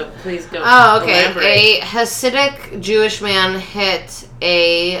 so please go. Oh, okay. Elaborate. A Hasidic Jewish man hit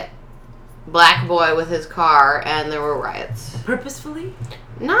a black boy with his car, and there were riots. Purposefully?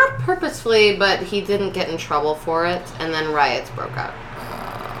 Not purposefully, but he didn't get in trouble for it, and then riots broke out.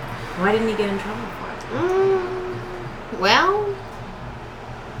 Why didn't he get in trouble for it? Well,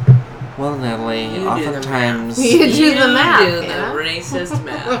 Well, Natalie, You do the oftentimes... you do the math. do the yeah? racist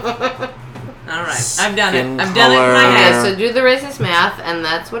math. All right, I've done Skin it. I've done it in my color. head. Yeah, so do the racist math, and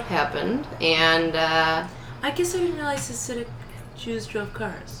that's what happened. And I guess I didn't realize Hasidic Jews drove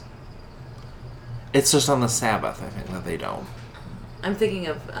cars. It's just on the Sabbath, I think, that they don't. I'm thinking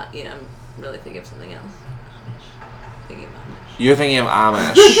of, I'm really thinking of something else. Thinking about You're thinking of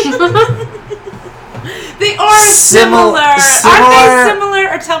Amish. They are similar. Are they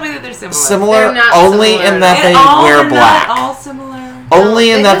similar? Or tell me that they're similar. Similar They're not only similar. in that At they all, wear they're black. Not all similar. Only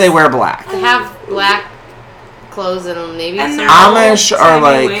in they that they just- wear black. they have black clothes and maybe And some. they're Amish are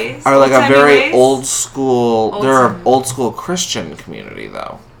old-timey like ways? are like a Old-timey very ways? old school. They're an Old-timey. old school Christian community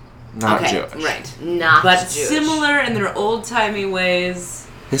though, not Okay, Jewish. right. Not But Jewish. similar in their old-timey ways.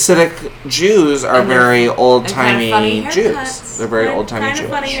 Hasidic Jews are And they're- very old And kind of timey funny Jews. haircuts. They're very old timey Kind Jews.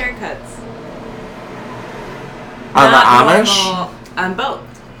 of funny haircuts. On the Not Amish, normal on both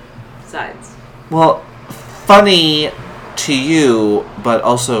sides. well, funny to you, but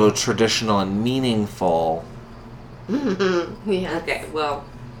also traditional and meaningful. yeah. Okay, well,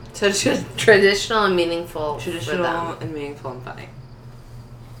 So traditional and meaningful. for traditional them. and meaningful and funny.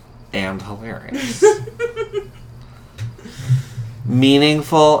 And hilarious.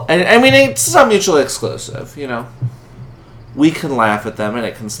 Meaningful, and I mean, it's not mutually exclusive, you know. We can laugh at them and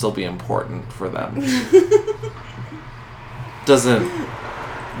it can still be important for them. Doesn't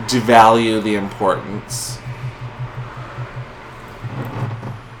devalue the importance.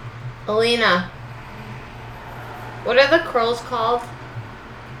 Alina, what are the crows called?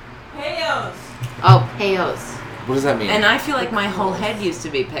 Payos. Oh, payos. What does that mean? And I feel like my whole head used to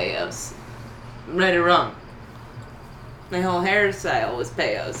be payos. Right or wrong. My whole hairstyle was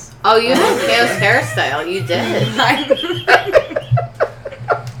payos. Oh, you had payos hairstyle. You did.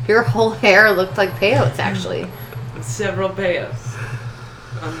 Your whole hair looked like payos, actually. Several payos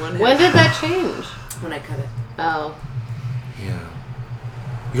on one head. When did that change? When I cut it. Oh. Yeah.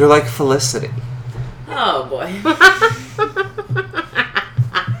 You're like Felicity. Oh boy.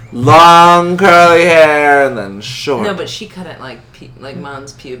 Long curly hair and then short. No, but she cut it like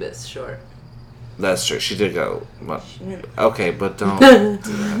Mom's pubis short. That's true. She did go. Well, She went- okay, but don't do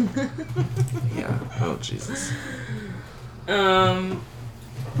that. Yeah. Oh Jesus. Huh.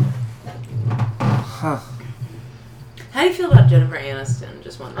 How do you feel about Jennifer Aniston?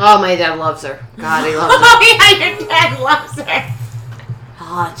 Just wondering. Oh, my dad loves her. God, he loves her. Oh yeah, your dad loves her.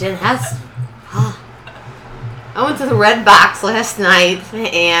 Oh, Jen has. Oh. I went to the Red Box last night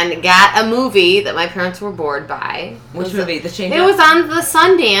and got a movie that my parents were bored by. Which movie? The Change It Up? was on the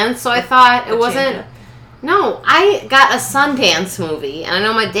Sundance, so I thought it The wasn't. Change Up? No, I got a Sundance movie, and I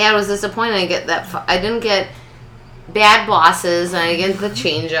know my dad was disappointed. I get that. I didn't get Bad Bosses, and I didn't get The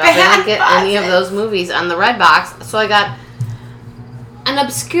Change Up. I didn't get any of those movies on the Red Box, so I got an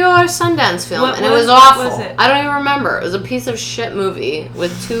obscure Sundance film, What and it was- was what awful. was it? I don't even remember. It was a piece of shit movie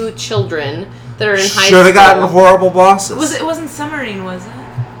with two children that are in high school. Should have gotten horrible bosses. It wasn't Submarine, was it?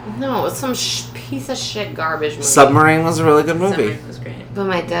 No, it's some piece of shit garbage movie. Submarine was a really good movie. Submarine was great. But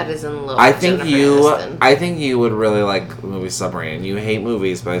my dad is in love. I with think Jennifer you. Aniston. I think you would really like the movie Submarine. You hate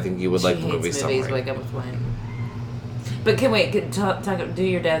movies, but I think you would like She the hates movie movies. Submarine. Wake up with wine. But do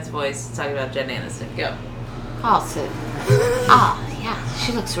your dad's voice. Talk about Jen Aniston. Go. Oh, Sid. Oh, yeah,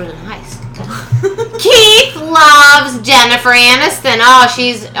 she looks really nice. Keith loves Jennifer Aniston.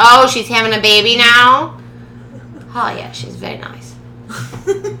 She's having a baby now. Oh, yeah, she's very nice.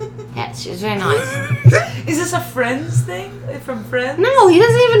 Yes, she's very nice. Is this a Friends thing from Friends? No, he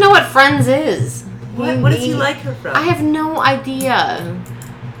doesn't even know what Friends is. What does he like her from? I have no idea.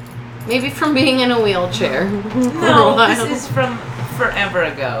 Maybe from being in a wheelchair. No, this is from forever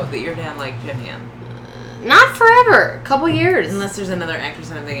ago that your dad liked Jenny Ann. Not forever. A couple years. Unless there's another actress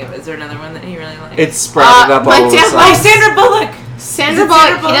that I'm thinking of. Is there another one that he really likes? It's sprouted up my all of a dad sudden. likes Sandra Bullock! Sandra Is it Bullock,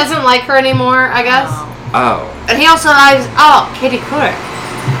 Sandra he Bullock? doesn't like her anymore, I guess. Oh. Oh. And he also likes Katie Couric.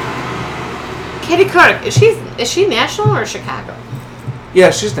 Katie Couric, is she national or Chicago?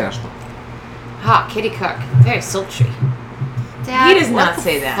 Yeah, she's national. Katie Couric, very sultry. Dad, He does what not the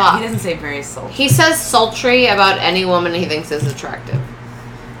say that. fuck? He doesn't say very sultry. He says sultry about any woman he thinks is attractive.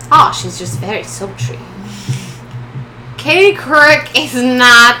 She's just very sultry. Katie Couric is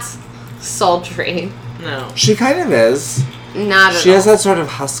not sultry. No. She kind of is. Not at She all. has that sort of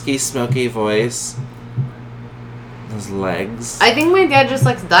husky, smoky voice. Those legs. I think my dad just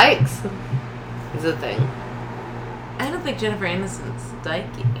likes dykes. Is the thing. I don't think Jennifer Aniston's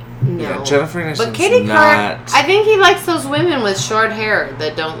dykey. No. Yeah, Jennifer Aniston's But Katie not. Couric, I think he likes those women with short hair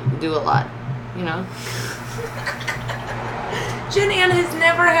that don't do a lot. You know? Jen Ann has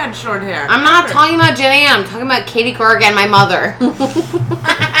never had short hair. I'm not Never. talking about Jenny Ann. I'm talking about Katie Couric and my mother.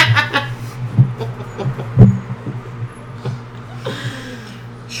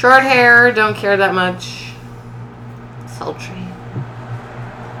 Short hair, don't care that much. Sultry.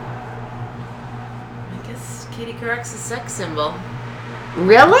 I guess Katie Couric's a sex symbol.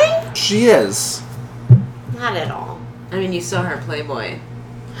 Really? She is. Not at all. I mean, you saw her Playboy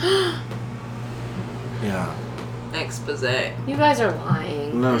Yeah. expose. You guys are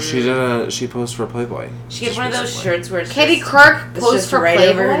lying. No, she posed for Playboy. She had one of those recently. shirts where it's Katie just, Couric it's posed just for right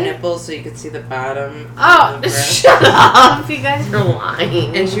Playboy? over her nipples so you could see the bottom. Oh, of her breast. shut up. You guys are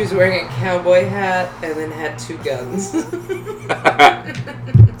lying. And she was wearing a cowboy hat and then had two guns.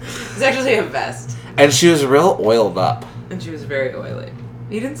 It's actually a vest. And she was real oiled up. And she was very oily.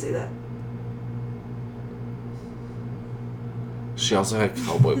 You didn't see that? She also had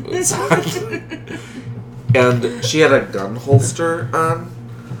cowboy boots on. And she had a gun holster on.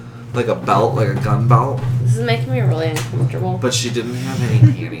 Like a belt, like a gun belt. This is making me really uncomfortable. But she didn't have any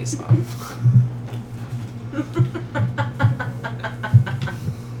panties on.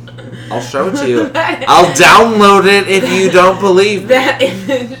 I'll show it to you. I'll download it if you don't believe me. That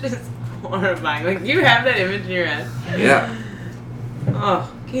image is horrifying. Like, you have that image in your head. Yeah.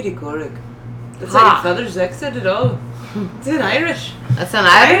 Oh, Katie Couric. That's Ha. not your father's accent at all. It's an Irish. That's an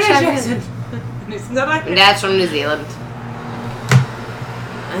Irish accent. And it's not Irish. That's from New Zealand.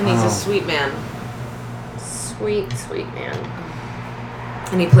 And he's Oh. a sweet man. Sweet, sweet man.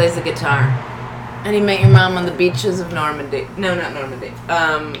 And he plays the guitar. And he met your mom on the beaches of Normandy. No, not Normandy.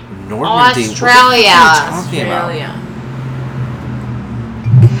 Normandy. Australia. What are you talking about? Australia.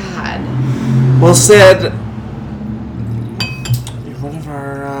 God. Well, Sid, you're one of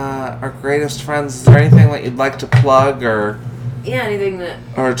our greatest friends. Is there anything that you'd like to plug or Yeah, anything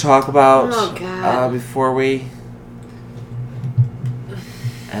that... talk about Oh, God. before we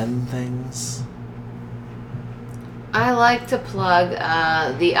end things? I like to plug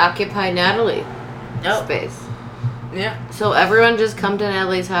the Occupy Natalie Oh. space. Yeah. So everyone just come to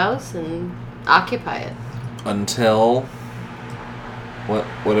Natalie's house and occupy it. Until what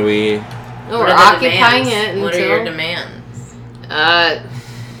do we? No, What we're are the occupying demands? it What are your until demands?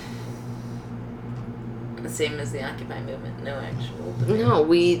 The same as the Occupy movement. No actual demands. no,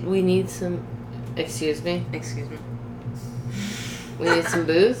 we need some. Excuse me. Excuse me. We need some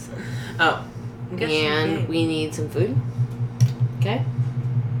booze Oh. and we need some food. Okay.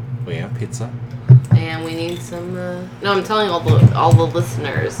 We have pizza. And we need some. No, I'm telling all the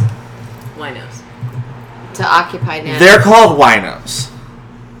listeners Winos. to occupy Natalie. They're called winos.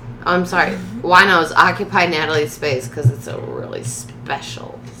 I'm sorry. Winos occupy Natalie's space because it's a really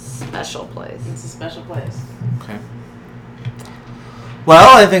special place. It's a special place. Okay.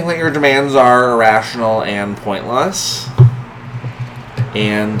 Well, I think that your demands are irrational and pointless.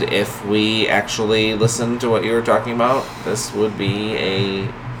 And if we actually listened to what you were talking about, this would be a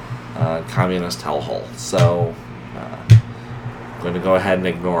communist hellhole. So, I'm going to go ahead and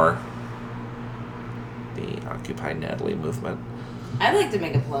ignore the Occupy Natalie movement. I'd like to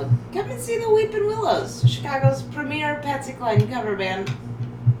make a plug. Come and see the Weeping Willows, Chicago's premier Patsy Cline cover band.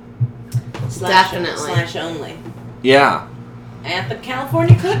 Definitely. / only. Yeah, At the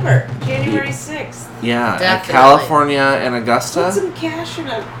California Clipper, January 6th. yeah. At Definitely. California and Put Augusta. some cash in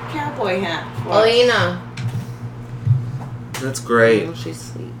a cowboy hat for us. Alina. That's great. Oh, she's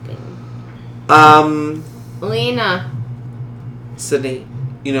sleeping. Alina. Sydney,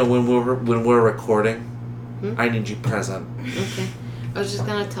 you know when we're recording, Hmm? I need you present. Okay. I was just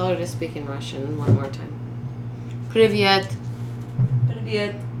gonna tell her to speak in Russian one more time. Привет.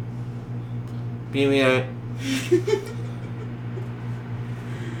 Привет. Привет.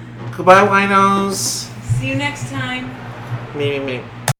 Goodbye, winos. See you next time. Me.